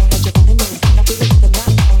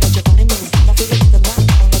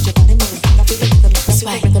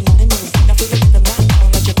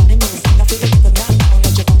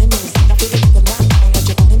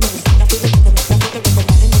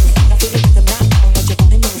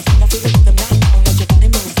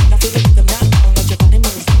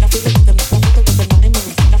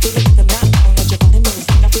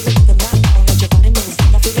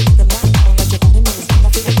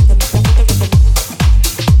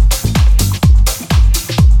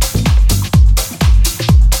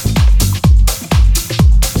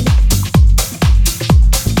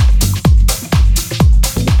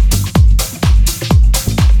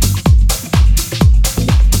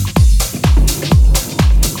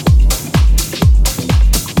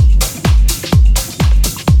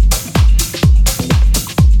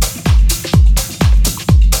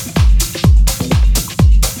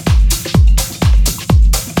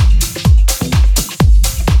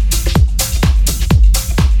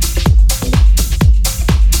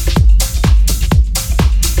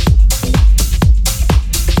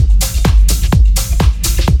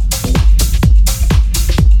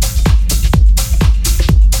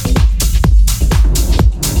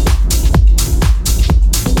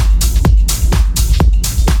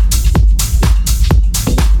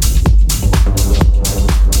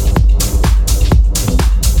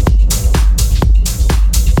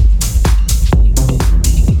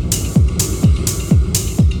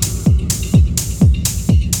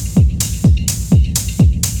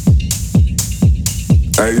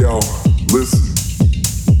 Hey yo, listen.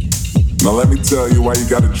 Now let me tell you why you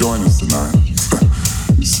gotta join us tonight.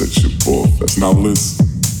 You set your bullfest. Now listen.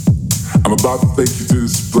 I'm about to take you to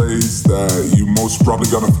this place that you most probably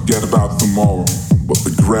gonna forget about tomorrow. But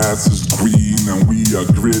the grass is green and we are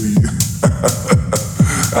gritty.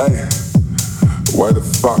 Hey, why the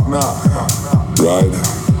fuck not? Right?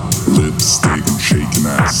 Lipstick and shaking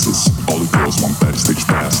asses. All the girls want backstage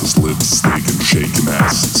passes. Lipstick and shaking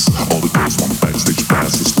asses. All the girls want backstage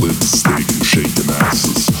passes. Lipstick and shaking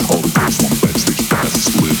asses. All the girls want backstage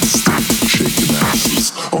passes. Lipstick and shaking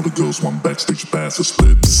asses. All the girls want backstage passes.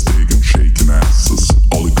 Lipstick and shaking asses.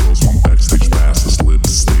 All the girls want backstage passes.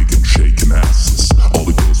 Lipstick and shaking asses. All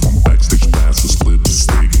the girls want backstage passes.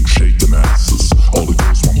 Lipstick and shaking asses. All the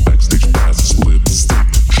girls want backstage passes. Lipstick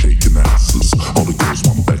and shaking asses. All the girls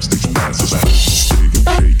want backstage passes. Lipstick and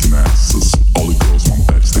shaking asses. All the girls want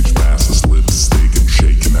backstage passes. Lipstick and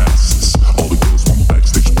shaking asses. All the girls want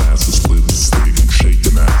backstage passes. Lipstick and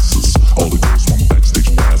shaking asses. All the girls want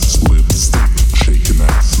backstage passes. Lipstick and shaking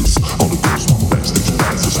asses. All the girls want backstage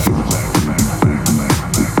passes.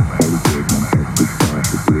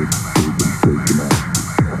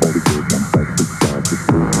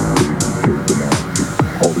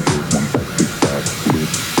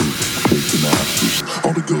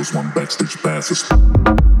 passes.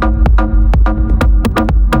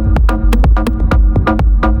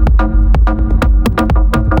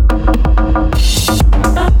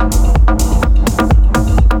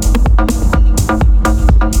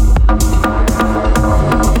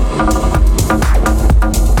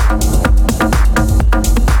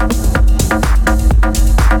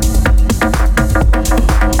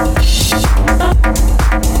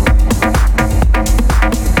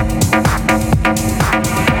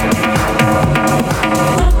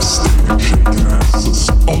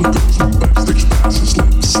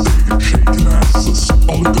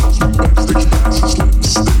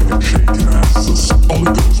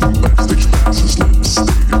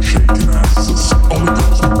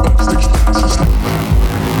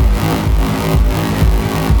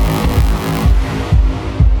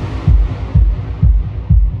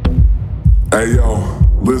 Hey yo,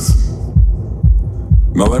 listen.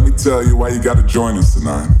 Now let me tell you why you gotta join us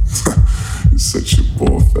tonight. You're such a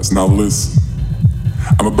ball fest. Now listen.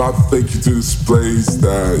 I'm about to take you to this place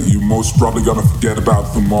that you most probably gonna forget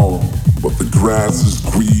about tomorrow. But the grass is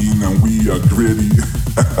green and we are gritty.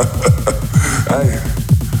 Hey,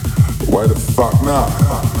 why the fuck not?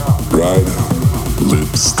 Right?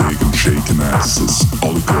 Lipstick and shaking asses.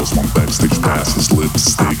 All the girls want backstage passes.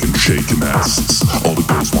 Lipstick and shaking asses. All the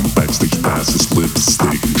girls want backstage passes.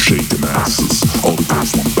 Lipstick and shaking asses. All the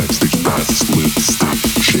girls want backstage passes. Lipstick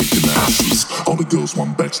and shaking asses. All the girls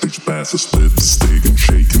want backstage passes. Lipstick and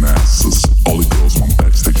shaking asses. All the girls want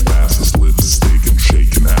backstage passes. Lipstick and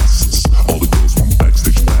shaking asses. All the girls want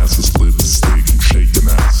backstage passes. Lipstick and shaking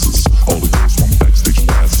asses. All the girls want backstage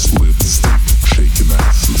passes. Lipstick and shaking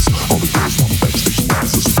asses. All the girls want backstage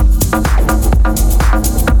passes.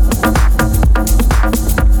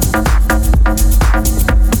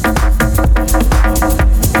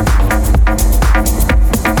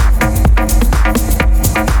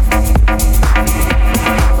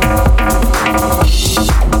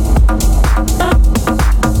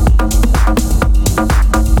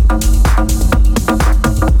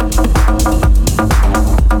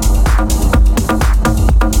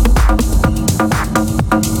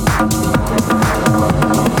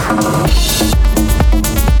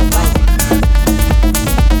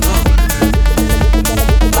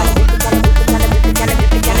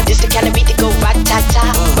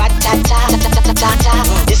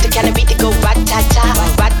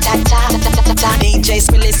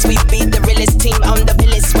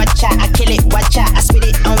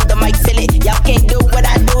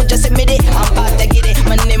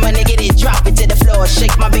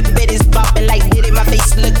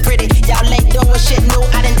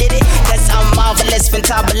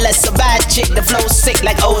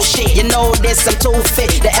 I'm too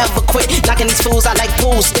fit to ever quit. Knocking these fools out like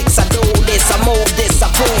pool sticks. I do this, I move this, I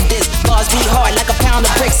prove this. Bars be hard like a pound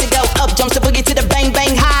of bricks. It go up, jumps the boogie to the bang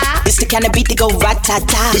bang high. This the kind of beat that go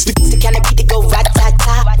rat-ta-ta. This the kind of beat that go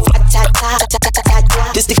rat-ta-ta, rat-ta-ta.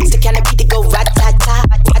 This the kind of beat that go rat-ta-ta,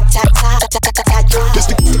 rat-ta-ta. This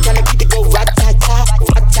the kind of beat that go rat-ta-ta,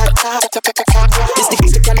 rat-ta-ta. This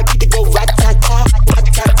the kind of beat that go rat-ta-ta,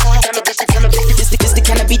 rat-ta-ta. This the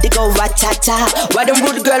kind of beat that go rat-ta-ta. Why don't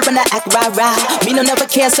rule the girl when I act rah-rah? Me no never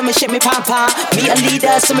care, so me shit me pom-pom. Me a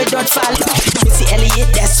leader, so me don't follow. Missy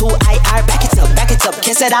Elliott, that's who I are. Back it up,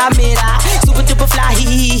 kiss it, I'm it, super duper fly,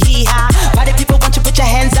 hee-hee-hee-ha. Party people want you put your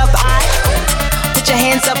hands up, put your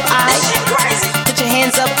hands up, put your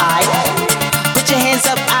hands up, put your hands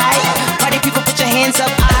up, party people put your hands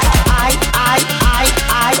up, hands up,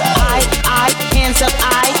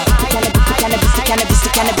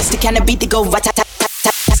 the kind of beat to go rat-tat-tat.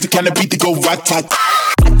 The kind of beat to go rat-tat.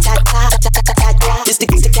 This the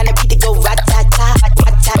kind of beat to go rat-tat-tat.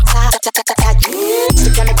 This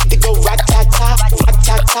the kind of beat to go rat-tat-tat.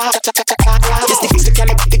 This the kind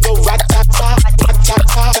of beat to go rat-tat-tat.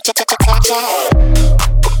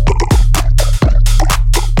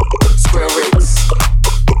 Square rings.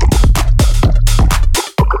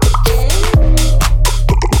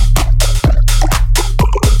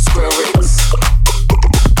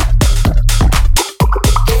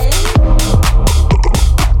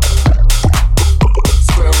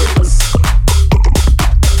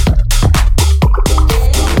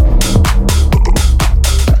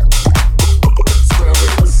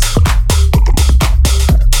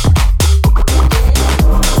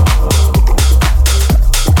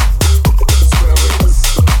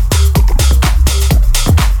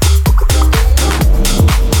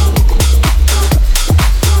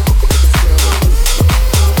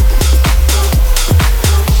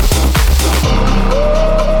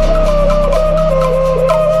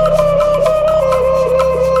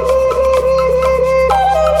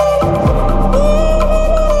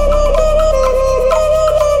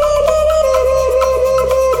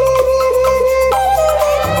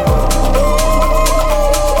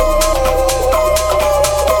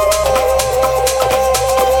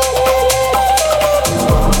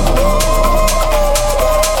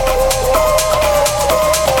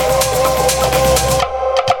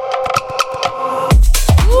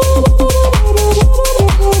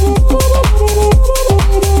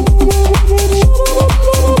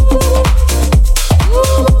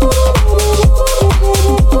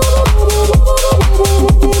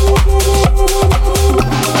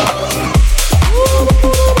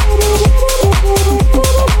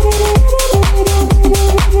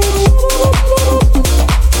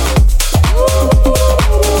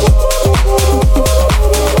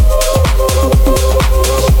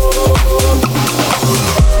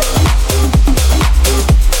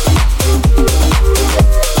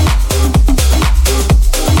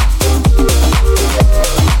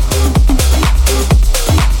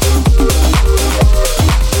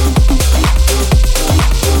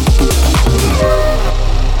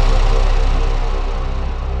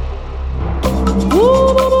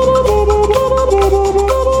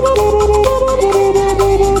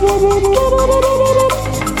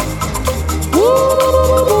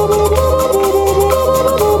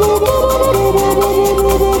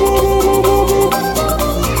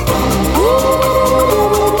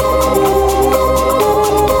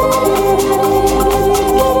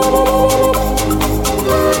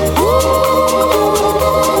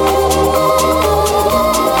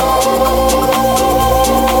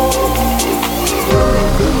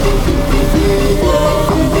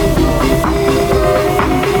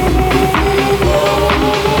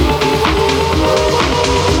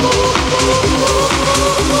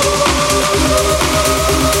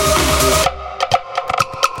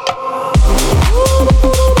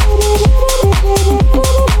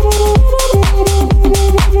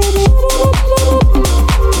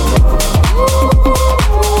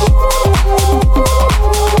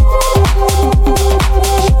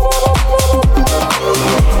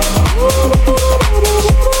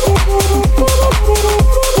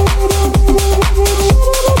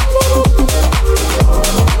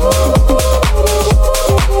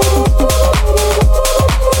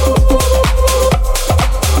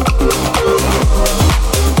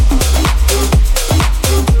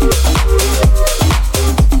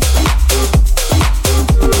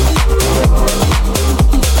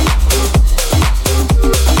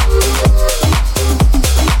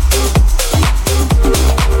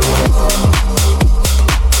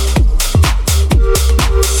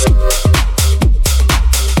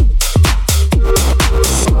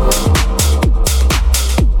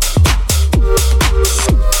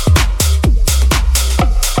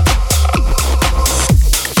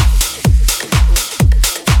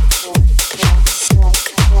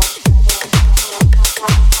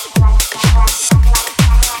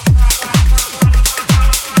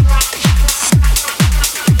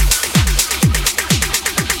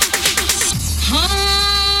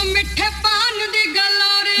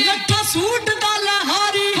 Suit डाला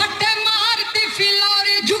हारी फटे मारती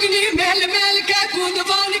Phillauri जुगनी mail मेल के कूद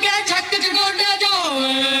बांध के झक गोडे जाओ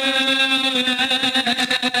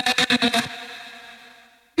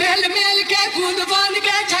मेल मेल के कूद बांध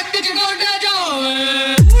के झक गोडे जाओ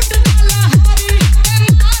सूट डाला हारी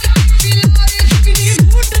मारती फिलौरी जुगनी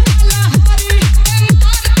सूट डाला हारी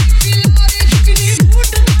मारती फिलौरी जुगनी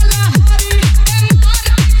सूट डाला हारी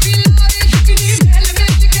मारती फिलौरी जुगनी मेल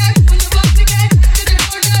मेल के कूद बांध के झक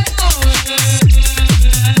गोडे जाओ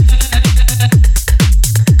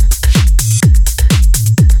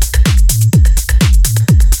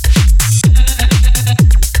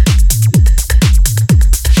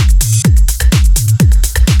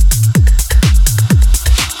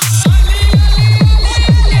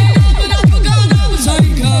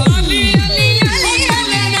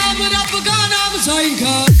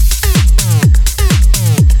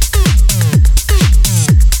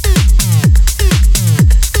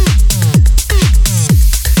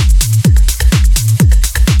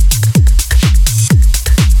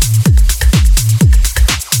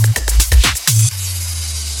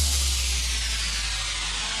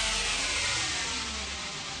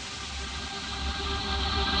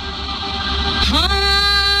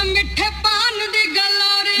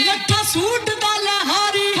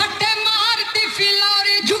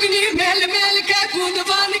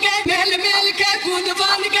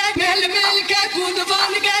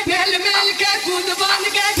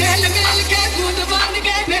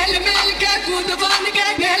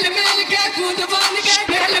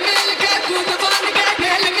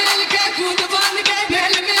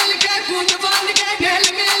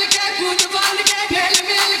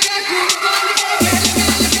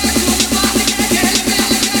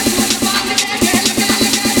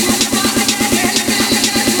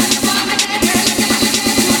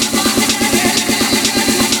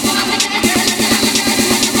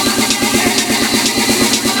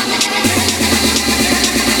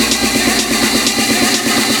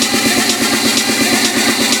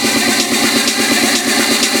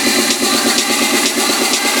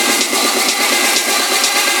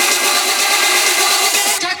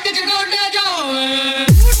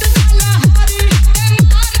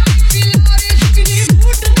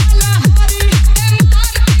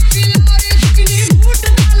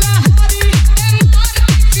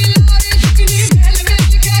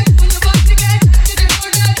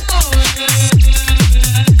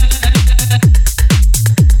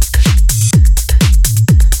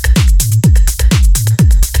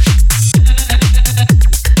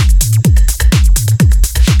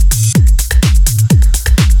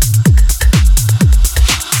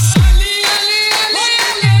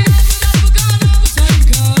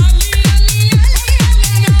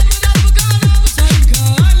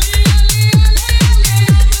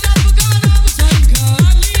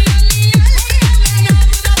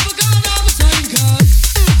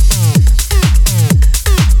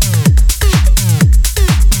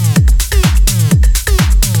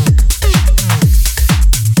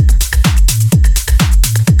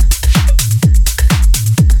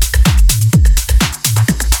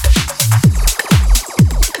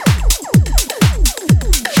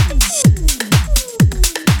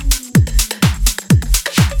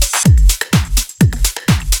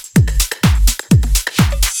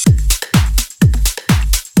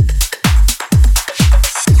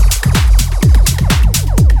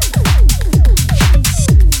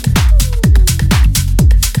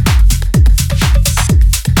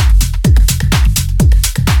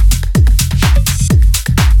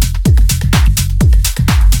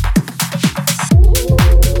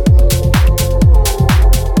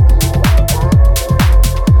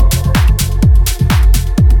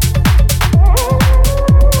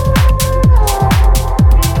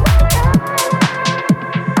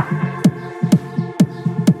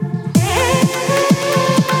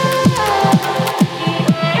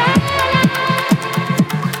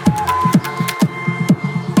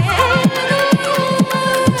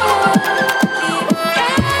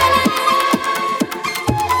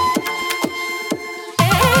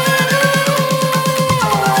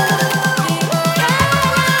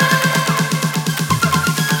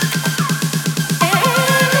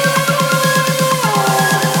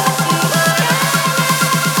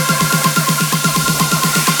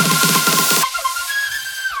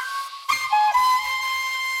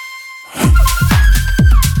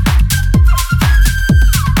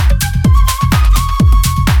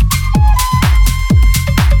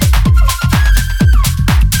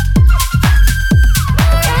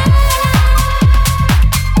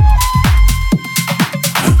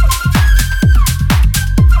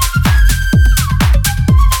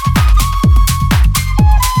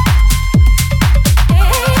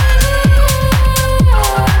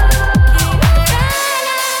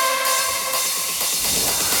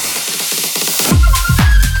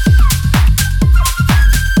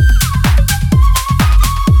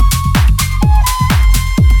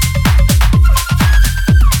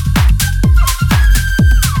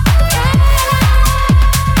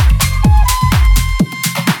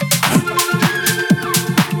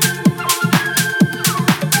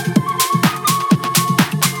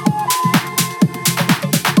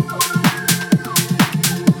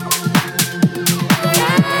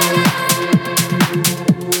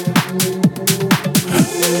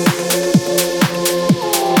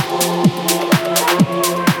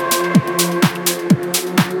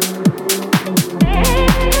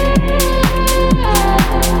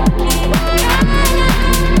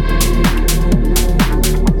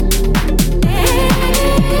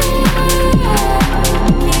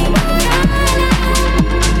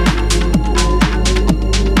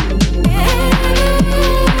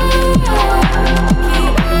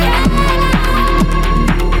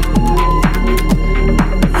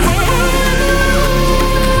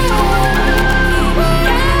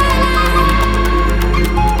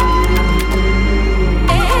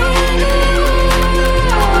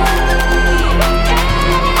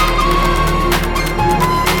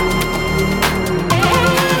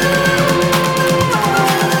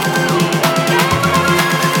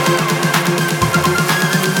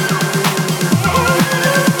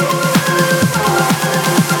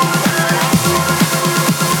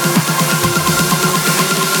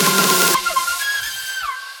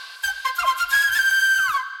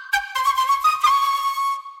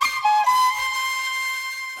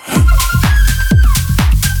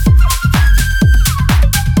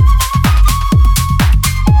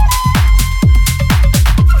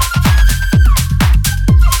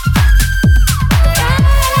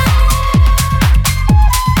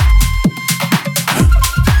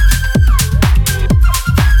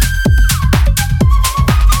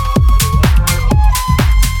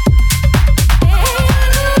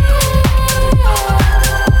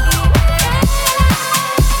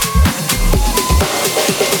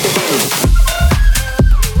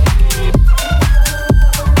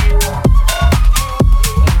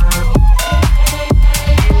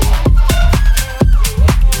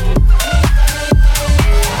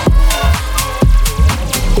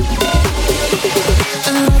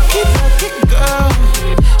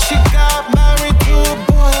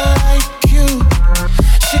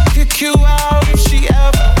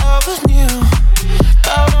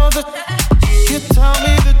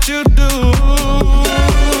what you do.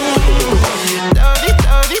 Dirty,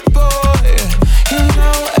 dirty boy. You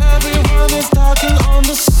know everyone is talking on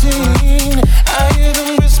the scene. I hear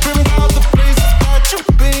them whispering about the places that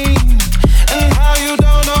you've been and how you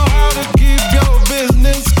don't know how to keep your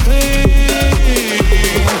business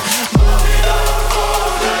clean. Moving on for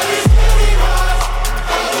days, getting hot.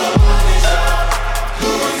 At the body shop,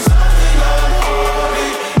 doing something unholy.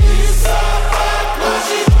 Inside back, what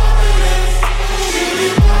she coming in? She be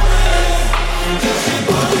coming in. Yeah, she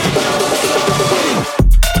coming in.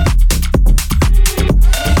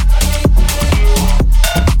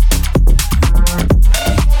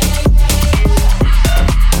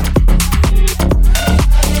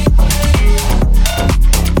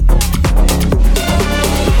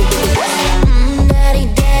 Daddy,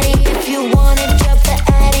 daddy, if you wanna drop the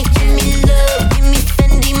attic, give me love, give me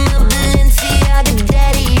Fendi, my Balenciaga,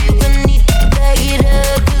 daddy. You gon' need to bag it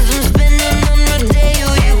up, 'cause I'm spending on the day.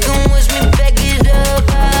 You can watch me back it up.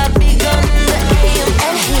 I'll be gone in the AM.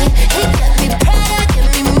 And he got me Prada, got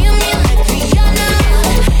me Miu Miu like Rihanna.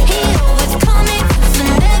 He always call me 'cause I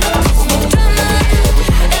never cause no drama.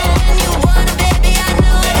 And when you want it, baby, I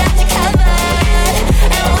know I got you covered.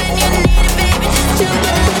 And when you need it, baby, just jump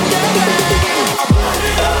on the cover.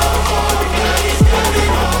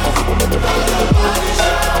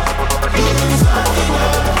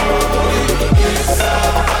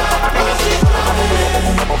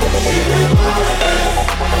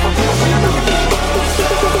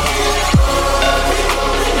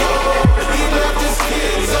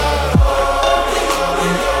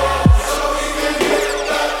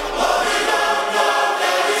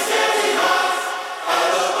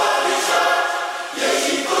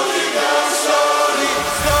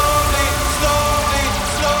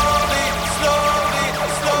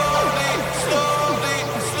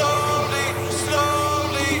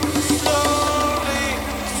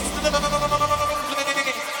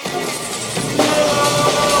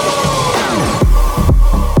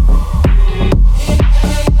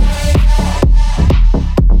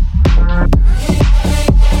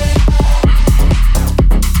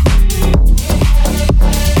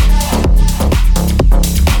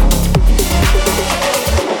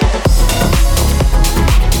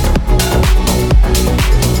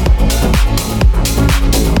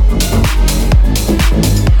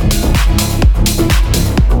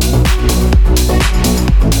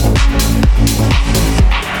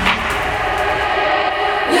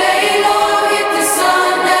 Lay low, hit the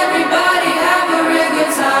sun, everybody have a real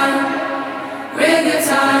good time, real good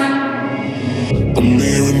time. I'm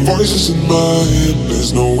hearing voices in my head,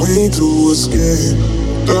 there's no way to escape.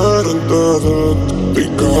 Da da da da, they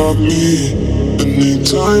got me.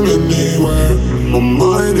 Anytime, anywhere, my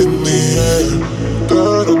mind in the air. Da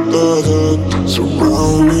da da da,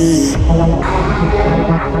 surround me.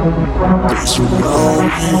 They surround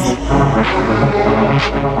me.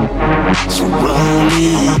 Surround me.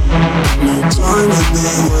 Anytime,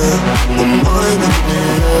 anywhere, my mind in the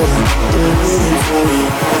air. They're waiting for me,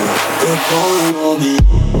 they're calling on me.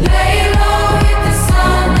 Lay low, hit the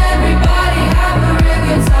sun, everybody have a real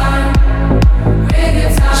good time, real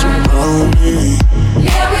good time. Surround me.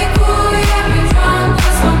 Yeah, we cool, yeah, we drunk,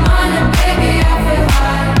 lost my mind and baby, I feel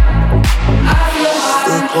high, I feel high.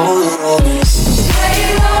 They're calling on me. Lay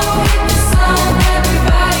low, hit the sun,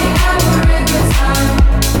 everybody have a real good time,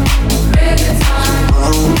 real good time.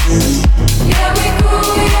 Surround me. Yeah, we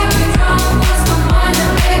cool, yeah, we drunk, lost my mind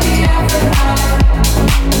and baby, I feel high,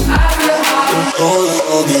 I feel high. They're calling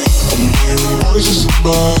on me. I'm hearing voices in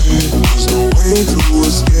my head, there's no way to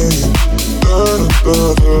escape. Da da da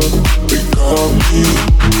da, they got me.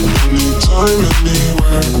 Anytime,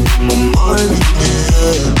 anywhere, my mind in the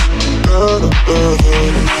air. Da da da da,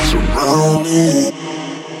 surround me.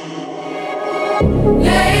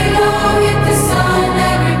 Lay low, hit the sun,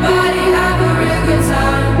 everybody have a real good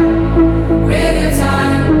time, real good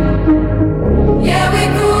time. Yeah, we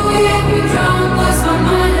cool, yeah, we drunk, lost my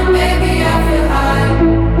mind and baby, I feel high,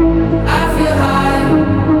 I feel high.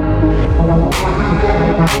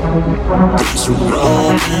 They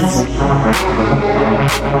surround me.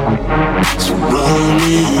 Surround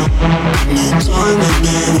me. Anytime,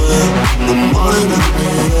 anywhere, my mind in the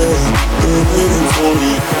air. They're waiting for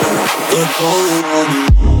me, they're calling on me.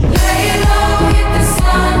 Lay low, hit the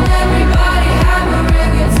sun, everybody have a real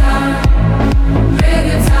good time, real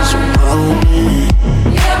good time. Surround me.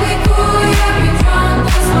 Yeah, we cool, yeah, we drunk,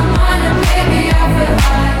 lost my mind and baby, I feel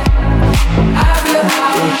high, I feel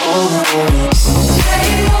high. They're calling on me. Lay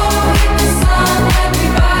low, hit the sun,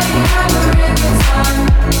 everybody have a real good time,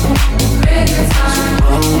 real good time.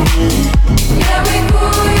 Surround me. Yeah, we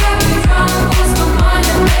cool, yeah, we drunk, lost my mind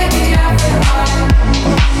and baby, I feel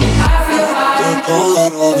high,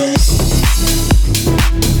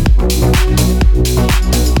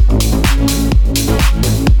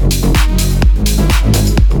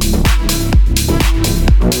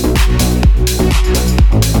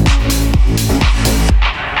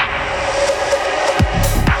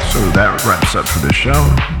 that wraps up for this show.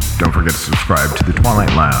 Don't forget to subscribe to the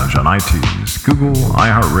Twilight Lounge on iTunes, Google,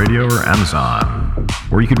 iHeartRadio, or Amazon.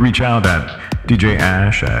 Or you could reach out at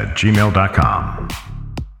DJAsh@gmail.com.